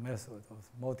two-grid method of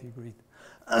multigrid.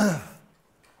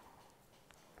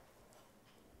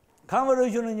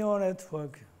 Convolutional neural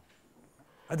network,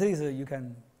 at least you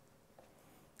can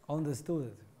understand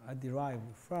it. I derive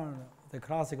from the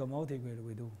classical multigrid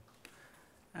we do.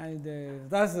 And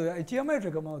that's a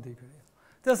geometrical multigrid.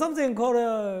 There's something called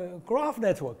a graph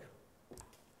network.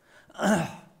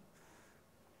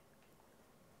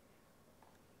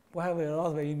 We have a lot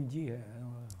of AMG here.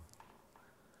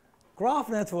 Graph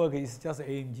network is just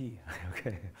AMG.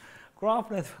 Okay, graph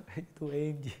network to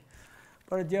AMG.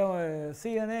 But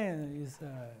CNN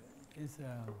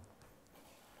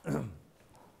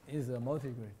is a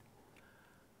multigrid.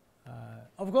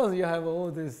 Of course, you have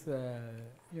all this.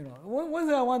 One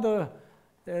thing I want to.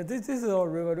 This is a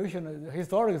revolution.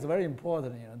 Historic is very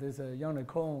important. This young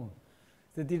LeCun,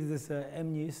 they did this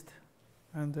MNIST,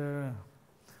 and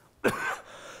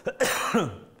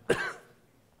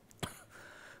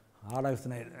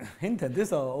Alexander Hennenfent.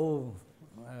 These are all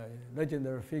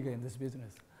legendary figure in this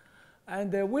business.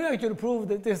 And we actually proved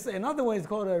that this. Another one is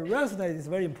called resonate. It's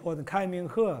very important. Kai Ming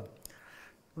He.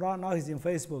 Right now he's in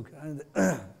Facebook and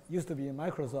used to be in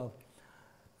Microsoft.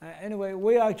 Anyway,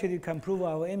 we actually can prove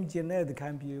our MGNet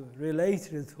can be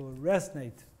related to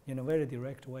resonate in a very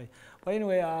direct way. But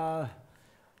anyway,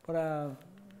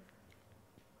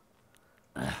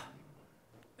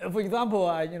 for example,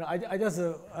 I just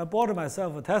bought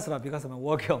myself a Tesla because I'm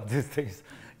working on these things.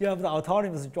 You have the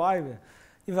autonomous driving.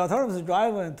 If the autonomous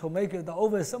driving, to make it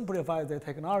oversimplify the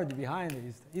technology behind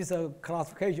it, is a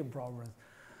classification problem.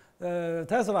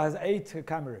 Tesla has 8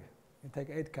 cameras. You take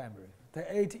 8 cameras. The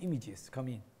 8 images come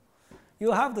in.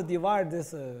 You have to divide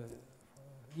this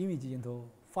image into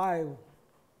 5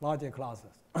 larger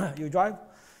classes. You drive,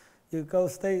 you go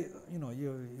stay,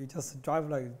 you just drive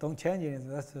like don't change anything.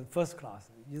 That's the first class.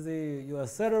 You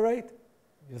accelerate,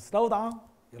 you slow down,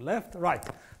 you left, right.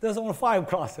 There's only 5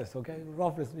 classes, okay,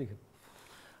 roughly speaking.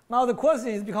 Now the question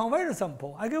is become very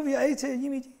simple. I give you 8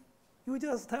 images. You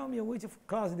just tell me which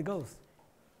class it goes.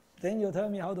 Then you tell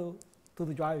me how to do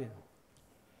the driving.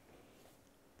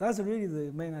 That's really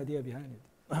the main idea behind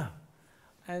it.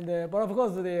 And but of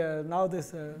course, now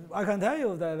this I can tell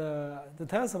you that the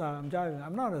Tesla I'm driving.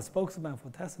 I'm not a spokesman for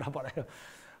Tesla,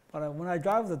 but when I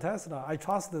drive the Tesla, I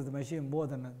trust the machine more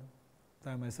than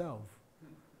myself,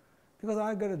 because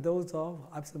I get a dose of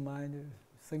absent-minded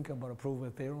thinking about a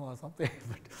proven theorem or something.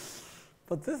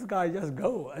 But this guy just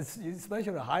go,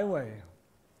 especially the highway,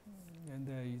 and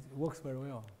it works very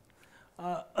well.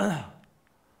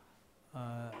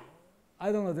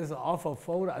 I don't know, this is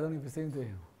AlphaFold. I don't know if you've seen the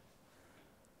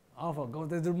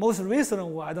AlphaGo. The most recent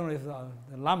one, I don't know if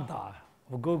the Lambda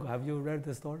of Google. Have you read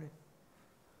the story?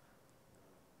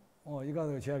 Oh, you got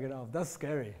to check it out. That's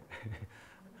scary.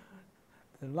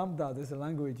 The Lambda, this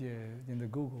language in the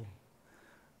Google.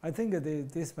 I think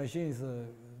this machine is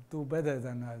do better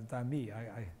than me.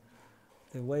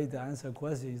 The way they answer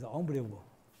question is unbelievable.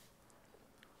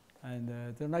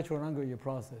 And the natural language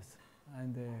process.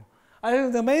 And I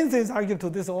think the main thing actually to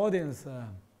this audience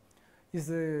is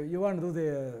you want to do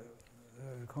the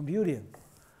computing.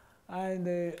 And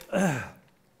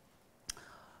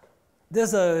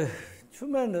there's a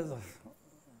tremendous,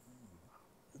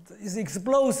 it's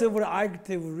explosively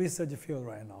active research field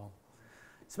right now,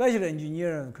 especially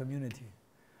engineering community.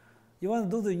 You want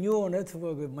to do the neural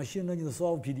network machine learning to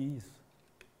solve PDEs.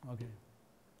 Okay.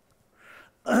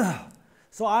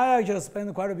 So I actually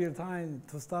spent quite a bit of time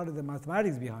to study the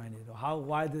mathematics behind it,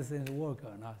 why these things work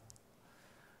or not.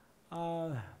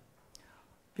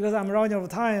 Because I'm running out of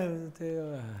time,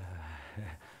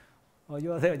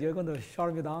 you are there, you're going to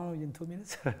shut me down in 2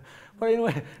 minutes. But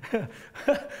anyway,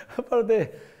 but the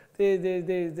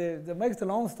makes the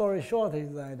long story short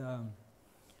is that,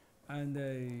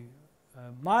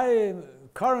 my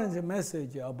current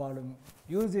message about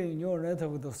using neural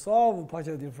network to solve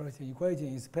partial differential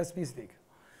equation is pessimistic.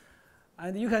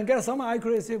 And you can get some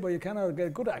accuracy, but you cannot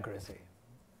get good accuracy.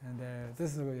 And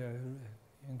this is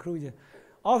inclusion.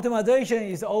 Optimization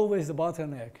is always the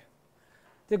bottleneck.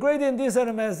 The gradient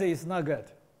descent method is not good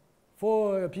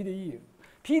for PDE.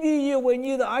 PDE, we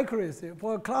need accuracy.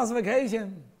 For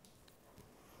classification,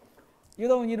 you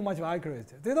don't need much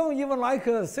accuracy. They don't even like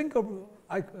a single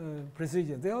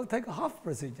precision. They all take half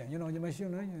precision. You know, the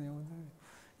machine learning,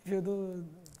 if you do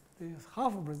this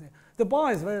half precision, the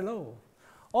bar is very low.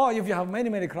 Or if you have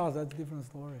many classes, that's a different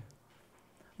story.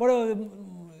 But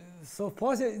so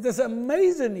this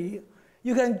amazingly,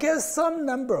 you can get some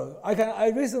number. I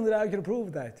recently actually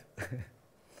proved that.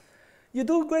 You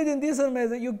do gradient descent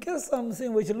method, you get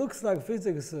something which looks like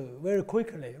physics very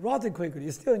quickly, rather quickly.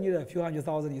 You still need a few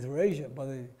 100,000 iterations, but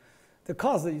the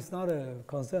cost is not a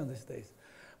concern these days.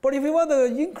 But if you want to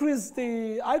increase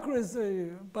the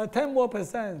accuracy by 10 more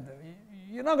 %,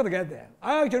 you're not going to get there.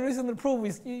 I actually recently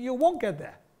proved you won't get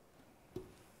there.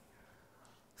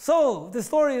 So the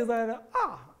story is that,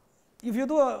 if you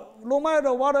do no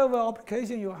matter whatever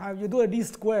application you have, you do a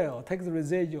least square, take the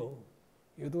residual,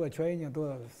 you do a training, you do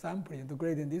a sampling, you do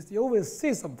gradient descent, you always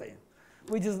see something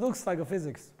which just looks like a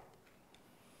physics.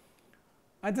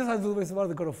 And this has to do with what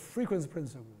they call a frequency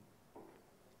principle.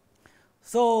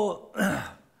 So,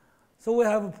 so we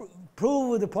have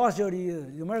proved partially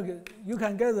numerical, you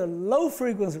can get a low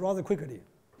frequency rather quickly.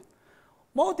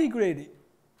 Multigrid,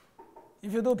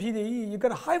 if you do PDE, you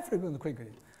get a high frequency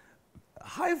quickly.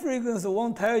 High frequency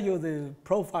won't tell you the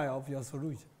profile of your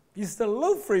solution. It's the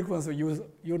low frequency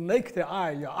you naked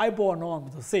eye, your eyeball norm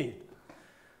to see it.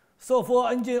 So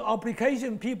for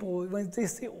application people, when they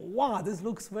say, wow, this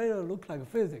looks like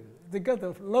physics, they get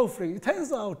the low frequency. It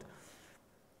turns out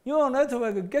neural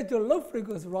network get your low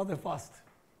frequency rather fast.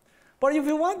 But if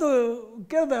you want to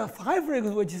get the high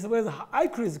frequency, which is where the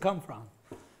accuracy come from,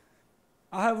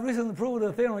 I have recently proved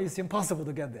the theorem is impossible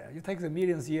to get there. It takes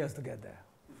millions of years to get there.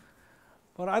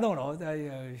 But I don't know,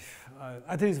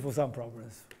 at least for some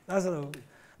problems. That's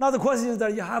now the question is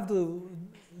that you have to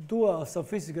do a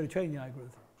sophisticated training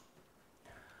algorithm.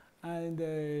 And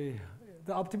the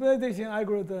optimization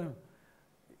algorithm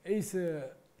is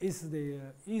the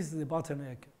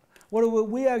bottleneck. Well,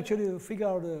 we actually figure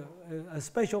out a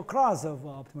special class of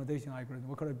optimization algorithm.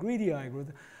 We call it greedy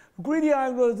algorithm. Greedy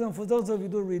algorithm, for those of you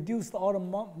who do reduced order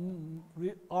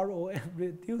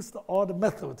reduced order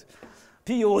method,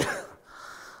 POD,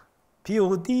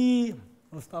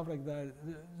 or stuff like that.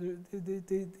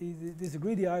 This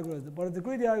greedy algorithm. But the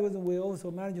greedy algorithm, we also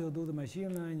manage to do the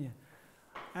machine learning.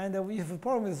 And if the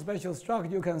problem is special structure,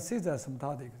 you can see that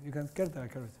symptotic. You can get the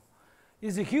accuracy.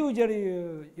 It's a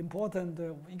hugely important,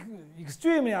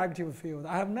 extremely active field.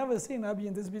 I have never seen, I've been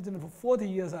in this business for 40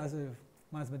 years as a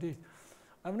mathematician.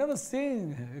 I've never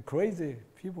seen crazy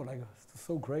people like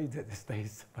so crazy these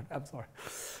days, but I'm sorry.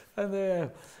 And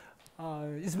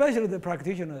especially the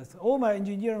practitioners. All my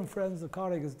engineering friends,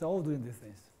 colleagues, they're all doing these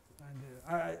things.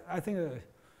 And I think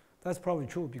that's probably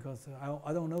true because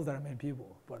I don't know that many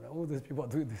people, but all these people are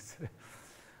doing this.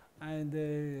 And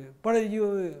but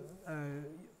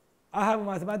I have a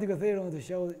mathematical theorem to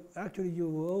show actually you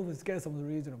will always get something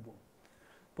reasonable.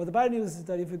 But the bad news is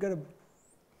that if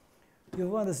you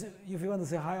want to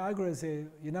say high accuracy,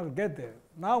 you never get there.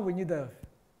 Now we need a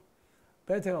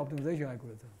better optimization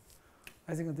algorithm.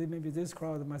 I think that maybe this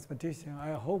crowd of mathematicians,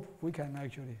 I hope we can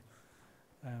actually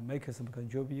make some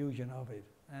contribution of it.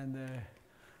 And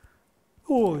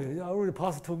oh, I already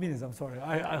passed 2 minutes. I'm sorry.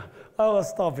 I will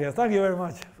stop here. Thank you very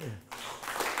much.